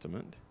New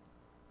Testament,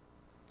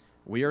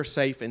 we are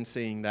safe in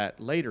seeing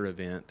that later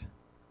event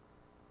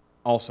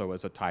also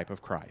as a type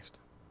of Christ.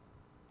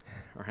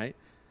 All right?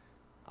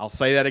 I'll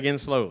say that again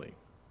slowly.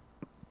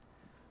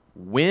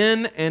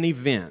 When an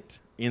event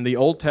in the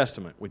Old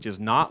Testament, which is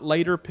not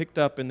later picked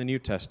up in the New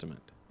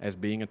Testament as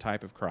being a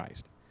type of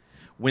Christ,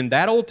 when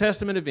that Old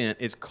Testament event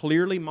is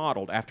clearly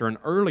modeled after an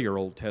earlier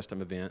Old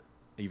Testament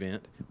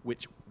event,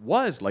 which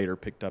was later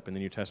picked up in the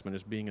New Testament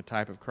as being a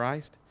type of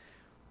Christ,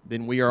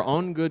 then we are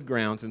on good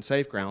grounds and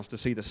safe grounds to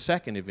see the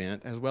second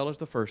event as well as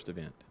the first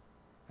event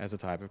as a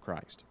type of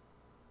Christ.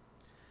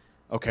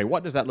 Okay,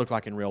 what does that look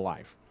like in real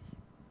life?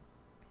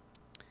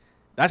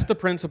 That's the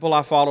principle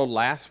I followed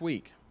last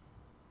week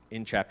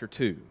in chapter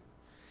 2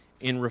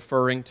 in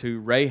referring to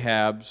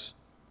Rahab's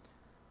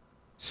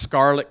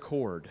scarlet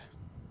cord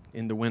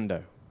in the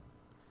window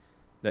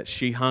that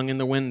she hung in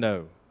the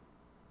window,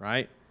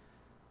 right?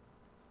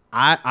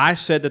 I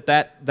said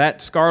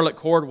that scarlet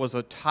cord was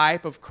a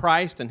type of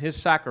Christ and His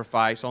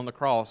sacrifice on the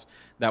cross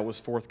that was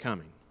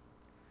forthcoming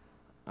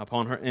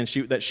upon her, and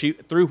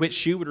through which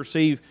she would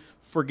receive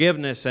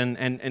forgiveness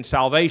and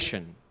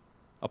salvation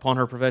upon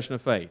her profession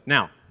of faith.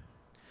 Now,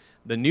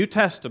 the New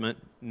Testament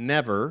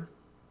never,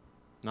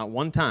 not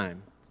one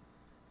time,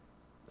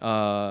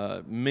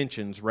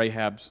 mentions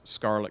Rahab's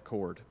scarlet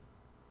cord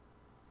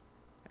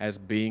as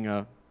being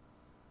a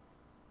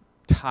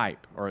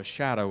type or a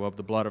shadow of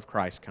the blood of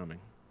Christ coming.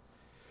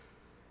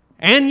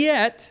 And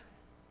yet,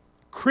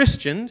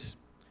 Christians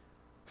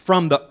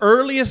from the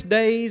earliest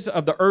days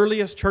of the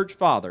earliest church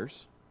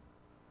fathers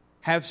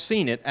have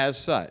seen it as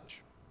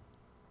such.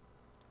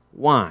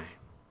 Why?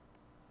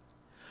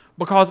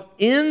 Because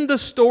in the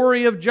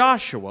story of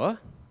Joshua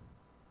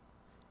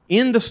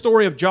and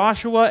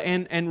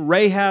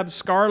Rahab's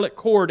scarlet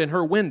cord in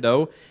her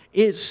window,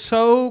 it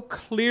so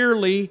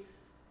clearly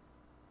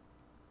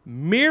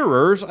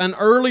mirrors an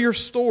earlier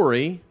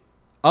story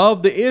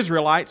of the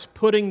Israelites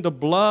putting the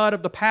blood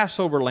of the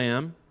Passover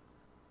lamb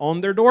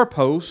on their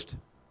doorpost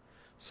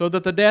so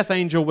that the death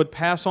angel would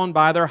pass on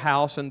by their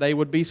house and they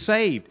would be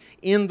saved.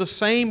 In the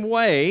same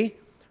way,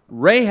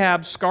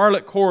 Rahab's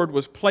scarlet cord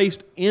was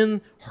placed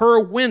in her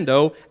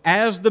window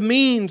as the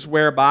means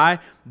whereby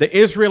the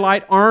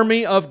Israelite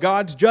army of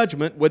God's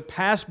judgment would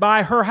pass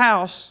by her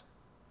house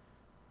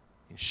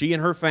and she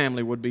and her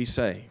family would be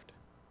saved.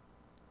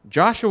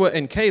 Joshua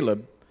and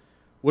Caleb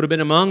would have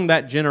been among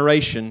that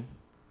generation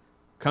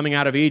coming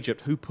out of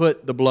Egypt who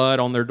put the blood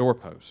on their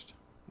doorpost.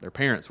 Their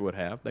parents would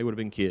have. They would have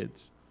been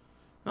kids.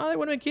 No, they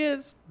wouldn't have been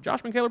kids.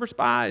 Joshua and Caleb were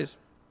spies.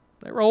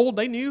 They were old.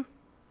 They knew.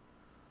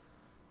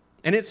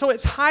 And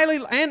it's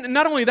highly, and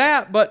not only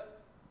that, but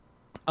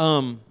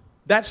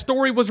that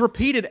story was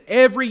repeated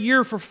every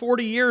year for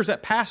 40 years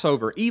at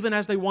Passover, even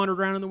as they wandered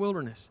around in the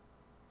wilderness.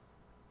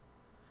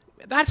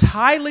 That's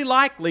highly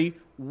likely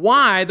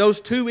why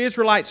those two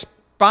Israelite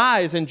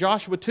spies in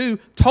Joshua 2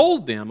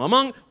 told them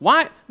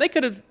why they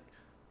could have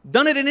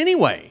done it in any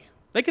way.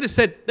 They could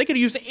have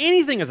used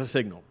anything as a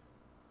signal.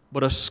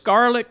 But a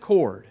scarlet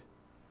cord.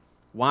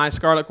 Why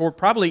scarlet cord?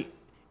 Probably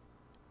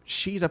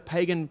she's a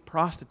pagan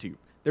prostitute.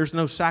 There's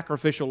no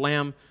sacrificial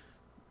lamb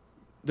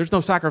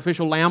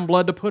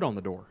blood to put on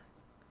the door.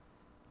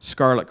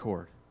 Scarlet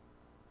cord.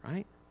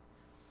 Right?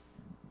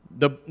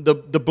 The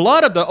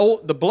blood of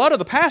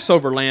the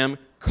Passover lamb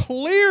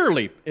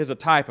clearly is a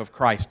type of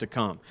Christ to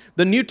come.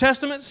 The New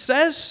Testament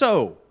says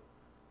so.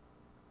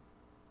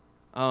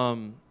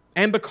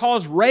 And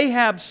because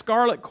Rahab's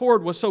scarlet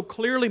cord was so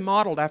clearly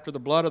modeled after the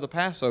blood of the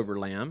Passover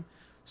lamb,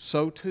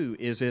 so too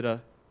is it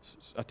a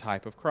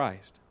type of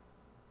Christ.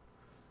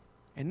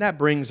 And that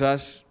brings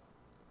us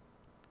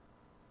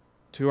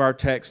to our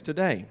text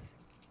today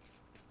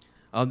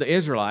of the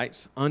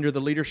Israelites under the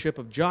leadership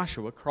of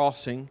Joshua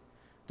crossing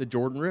the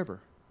Jordan River.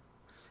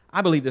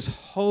 I believe this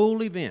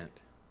whole event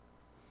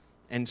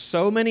and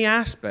so many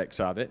aspects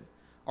of it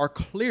are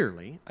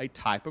clearly a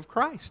type of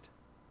Christ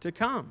to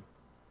come.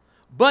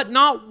 But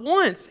not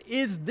once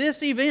is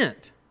this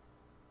event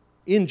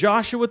in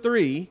Joshua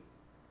 3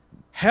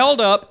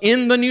 held up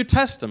in the New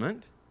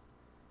Testament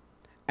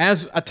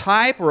as a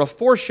type or a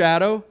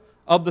foreshadow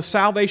of the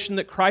salvation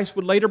that Christ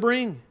would later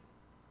bring.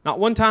 Not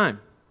one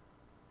time.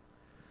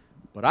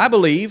 But I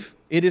believe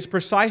it is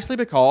precisely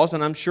because,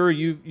 and I'm sure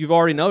you've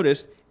already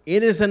noticed,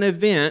 it is an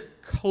event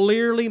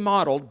clearly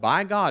modeled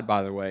by God,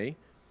 by the way,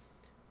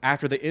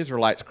 after the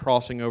Israelites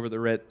crossing over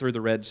through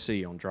the Red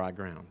Sea on dry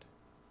ground.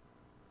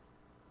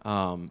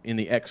 In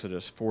the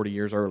Exodus 40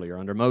 years earlier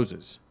under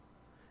Moses.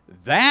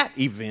 That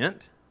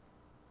event,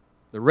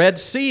 the Red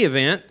Sea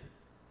event,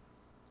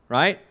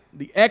 right,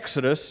 the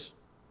Exodus,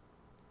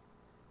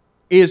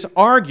 is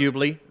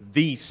arguably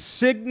the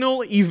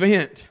signal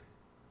event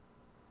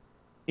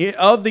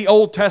of the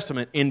Old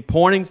Testament in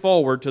pointing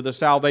forward to the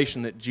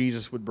salvation that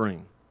Jesus would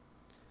bring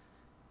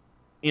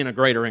in a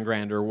greater and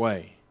grander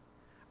way.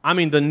 I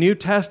mean, the New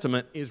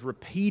Testament is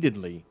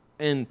repeatedly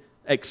and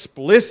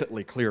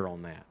explicitly clear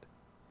on that.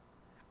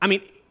 I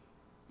mean,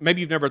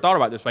 maybe you've never thought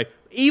about it this way.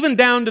 Even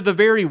down to the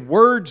very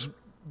words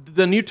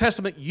the New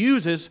Testament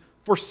uses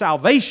for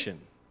salvation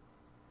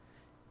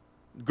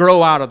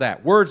grow out of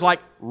that. Words like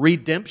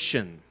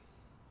redemption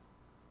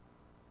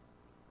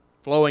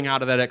flowing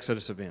out of that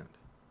Exodus event.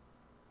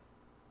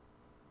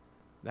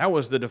 That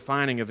was the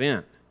defining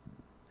event.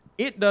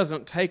 It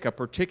doesn't take a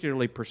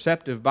particularly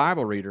perceptive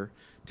Bible reader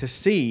to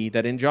see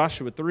that in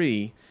Joshua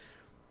 3,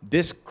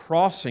 this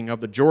crossing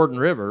of the Jordan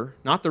River,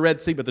 not the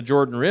Red Sea, but the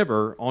Jordan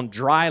River, on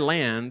dry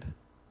land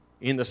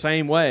in the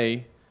same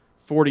way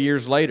 40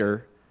 years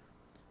later,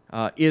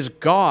 is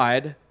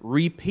God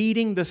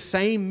repeating the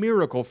same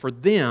miracle for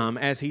them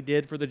as He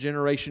did for the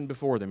generation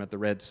before them at the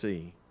Red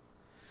Sea,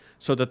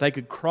 so that they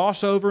could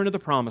cross over into the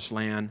Promised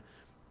Land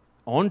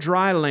on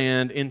dry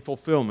land in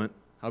fulfillment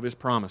of His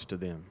promise to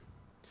them.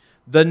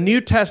 The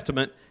New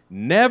Testament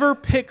never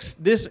picks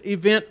this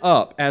event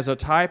up as a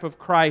type of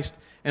Christ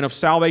and of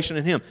salvation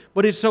in Him.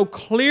 But it's so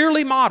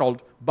clearly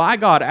modeled by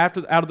God out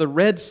of the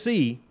Red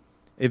Sea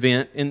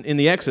event in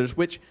the Exodus,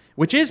 which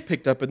is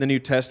picked up in the New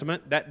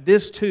Testament, that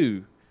this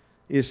too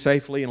is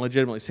safely and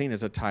legitimately seen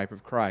as a type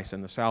of Christ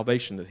and the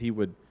salvation that He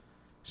would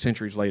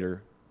centuries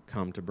later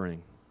come to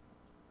bring.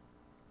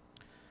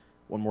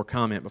 One more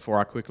comment before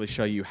I quickly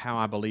show you how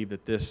I believe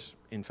that this,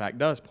 in fact,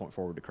 does point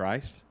forward to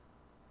Christ.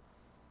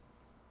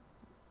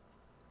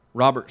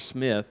 Robert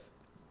Smith,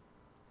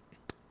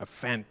 a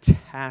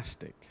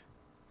fantastic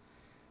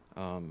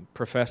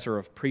professor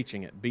of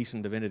preaching at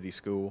Beeson Divinity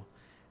School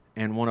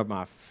and one of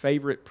my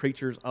favorite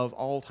preachers of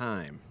all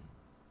time.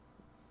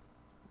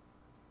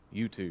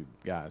 YouTube,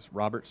 guys.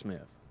 Robert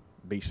Smith,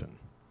 Beeson.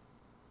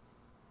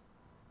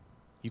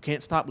 You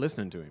can't stop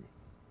listening to him.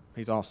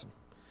 He's awesome.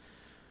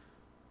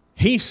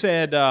 He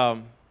said,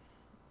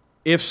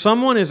 if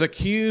someone is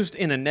accused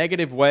in a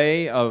negative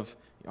way of,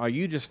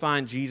 you just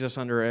find Jesus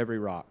under every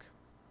rock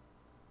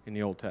in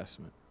the Old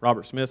Testament.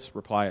 Robert Smith's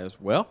reply is,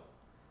 well,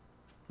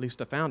 at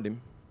least I found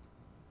Him.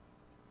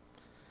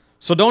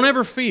 So don't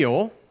ever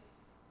feel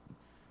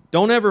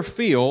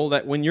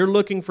that when you're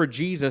looking for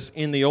Jesus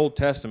in the Old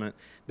Testament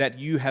that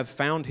you have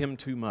found Him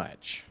too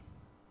much.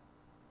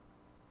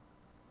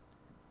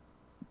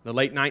 The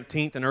late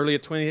 19th and early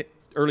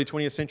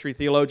 20th century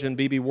theologian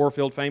B.B.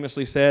 Warfield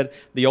famously said,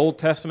 the Old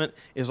Testament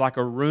is like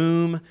a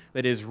room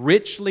that is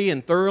richly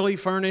and thoroughly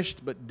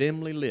furnished but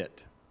dimly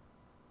lit.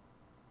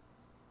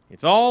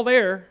 It's all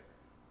there,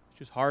 it's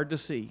just hard to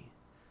see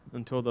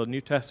until the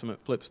New Testament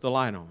flips the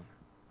light on.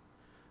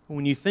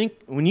 when you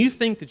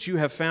think that you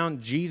have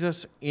found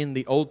Jesus in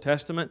the Old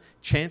Testament,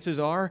 chances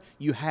are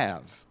you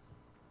have.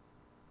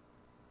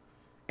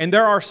 And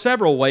there are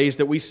several ways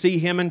that we see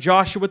him in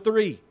Joshua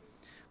 3.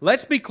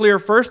 Let's be clear,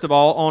 first of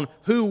all, on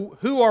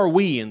who are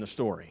we in the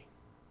story.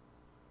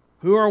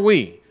 Who are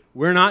we?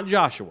 We're not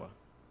Joshua.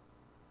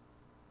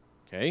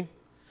 Okay?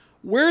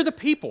 We're the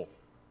people.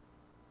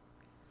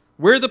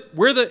 We're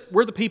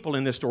the people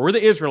in this story. We're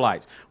the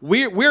Israelites.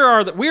 We're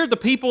the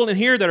people in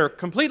here that are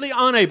completely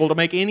unable to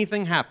make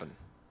anything happen.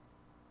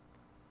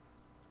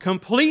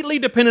 Completely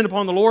dependent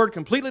upon the Lord,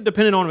 completely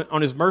dependent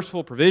on His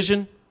merciful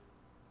provision.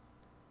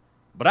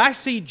 But I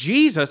see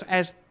Jesus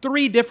as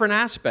three different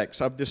aspects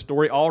of this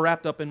story, all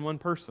wrapped up in one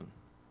person.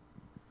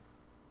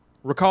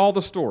 Recall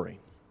the story.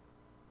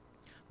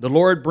 The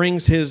Lord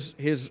brings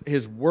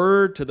His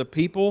word to the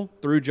people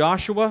through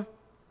Joshua.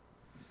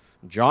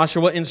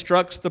 Joshua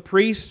instructs the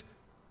priests.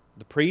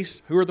 The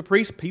priests, who are the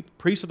priests?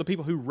 Priests are the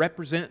people who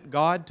represent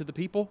God to the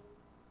people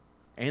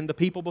and the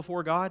people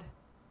before God.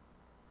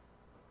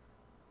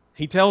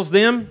 He tells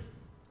them,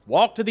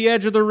 walk to the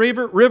edge of the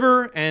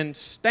river and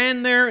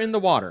stand there in the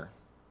water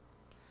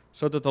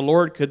so that the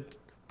Lord could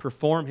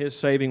perform His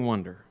saving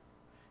wonder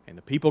and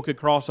the people could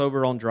cross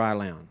over on dry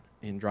land.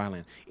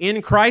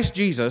 In Christ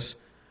Jesus,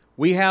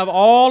 we have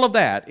all of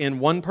that in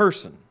one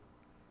person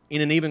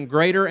in an even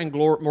greater and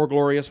more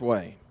glorious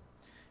way.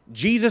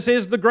 Jesus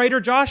is the greater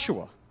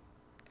Joshua.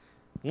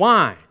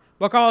 Why?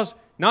 Because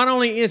not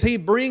only is He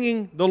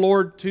bringing the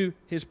word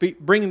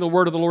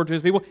of the Lord to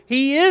His people,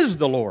 He is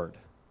the Lord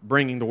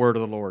bringing the word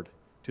of the Lord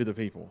to the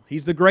people.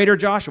 He's the greater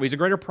Joshua. He's a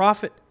greater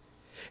prophet.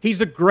 He's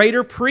the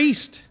greater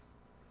priest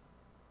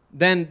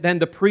than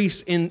the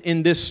priests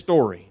in this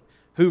story,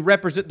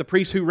 the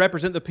priests who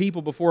represent the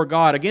people before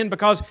God. Again,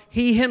 because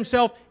He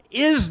Himself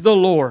is the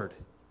Lord,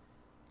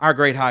 our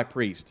great high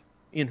priest,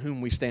 in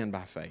whom we stand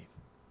by faith.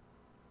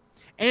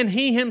 And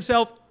He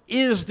Himself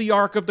is the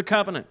Ark of the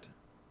Covenant.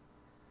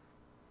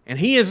 And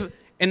He is,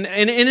 and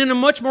in a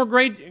much more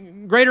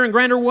greater and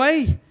grander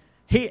way,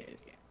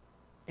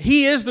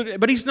 He is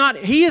but He's not,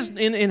 He is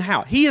in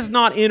how? He is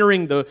not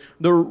entering the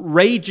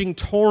raging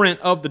torrent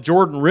of the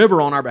Jordan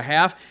River on our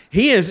behalf.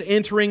 He is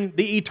entering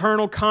the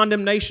eternal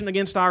condemnation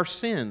against our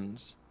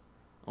sins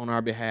on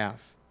our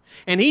behalf.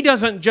 And He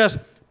doesn't just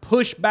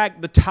push back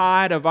the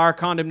tide of our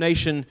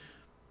condemnation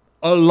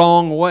a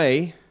long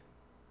way,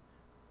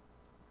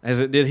 as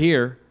it did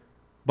here,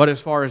 but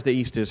as far as the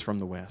east is from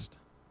the west.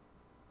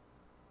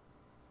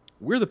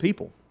 We're the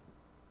people.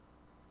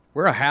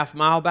 We're a half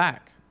mile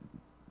back.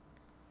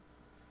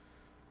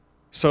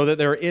 So that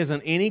there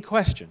isn't any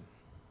question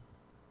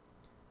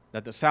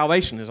that the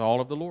salvation is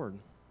all of the Lord.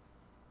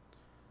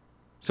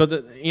 So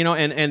that,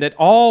 and that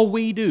all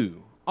we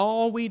do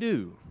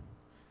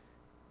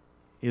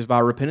is by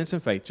repentance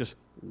and faith, just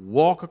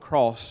walk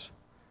across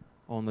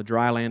on the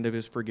dry land of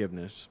His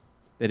forgiveness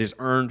that is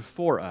earned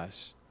for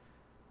us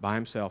by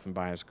Himself and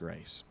by His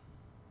grace.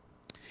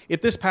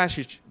 If this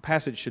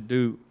passage should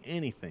do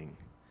anything,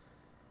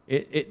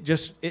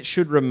 it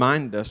should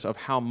remind us of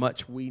how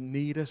much we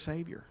need a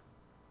Savior.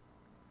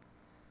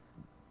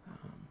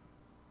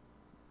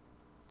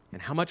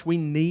 And how much we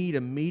need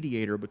a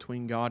mediator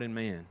between God and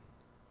man.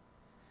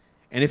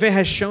 And if it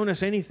has shown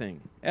us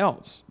anything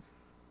else,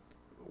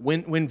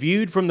 when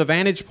viewed from the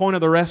vantage point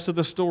of the rest of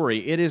the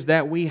story, it is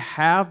that we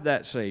have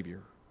that Savior.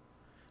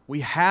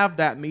 We have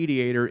that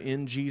mediator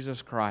in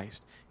Jesus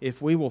Christ.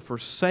 If we will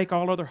forsake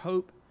all other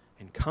hope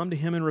and come to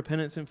Him in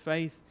repentance and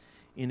faith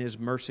in His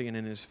mercy and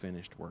in His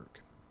finished work.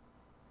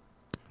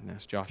 And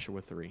that's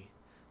Joshua 3.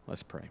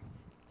 Let's pray.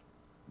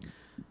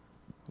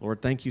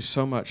 Lord, thank You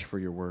so much for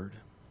Your word.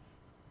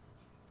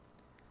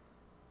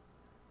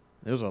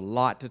 There's a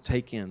lot to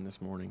take in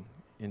this morning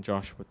in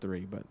Joshua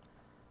 3, but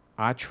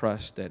I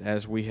trust that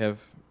as we have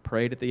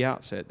prayed at the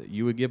outset, that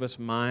You would give us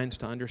minds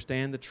to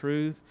understand the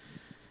truth,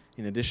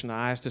 in addition to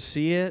eyes to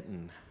see it,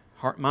 and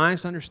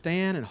minds to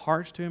understand and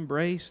hearts to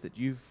embrace, that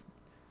You've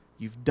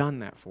done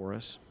that for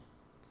us.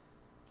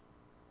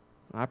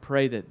 I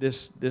pray that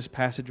this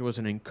passage was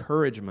an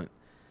encouragement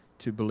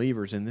to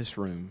believers in this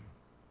room,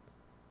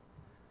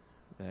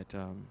 that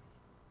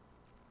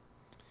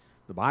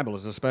the Bible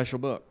is a special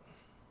book.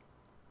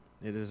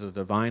 It is a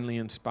divinely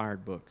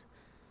inspired book.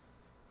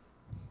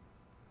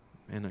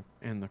 And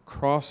the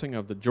crossing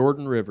of the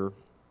Jordan River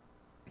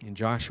in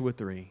Joshua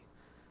 3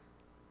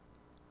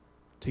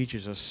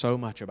 teaches us so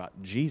much about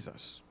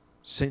Jesus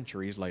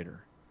centuries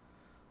later,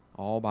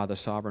 all by the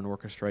sovereign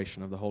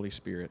orchestration of the Holy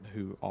Spirit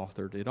who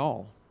authored it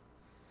all.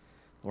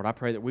 Lord, I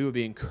pray that we would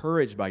be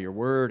encouraged by Your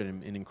word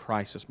and in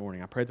Christ this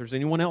morning. I pray if there's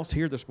anyone else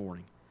here this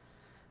morning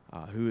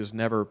who has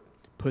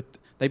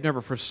they've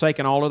never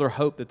forsaken all other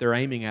hope that they're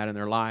aiming at in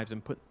their lives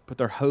and put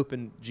their hope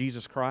in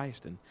Jesus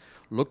Christ and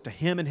look to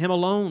Him and Him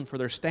alone for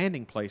their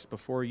standing place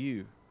before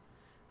You,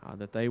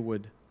 that they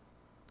would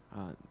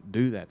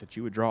do that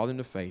You would draw them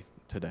to faith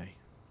today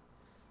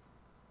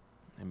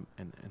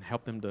and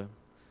help them to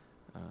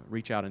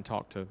reach out and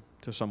talk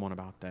to someone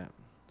about that.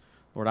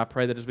 Lord, I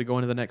pray that as we go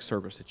into the next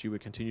service that You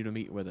would continue to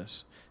meet with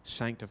us,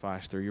 sanctify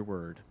us through Your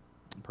word.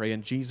 I pray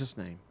in Jesus'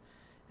 name.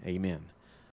 Amen.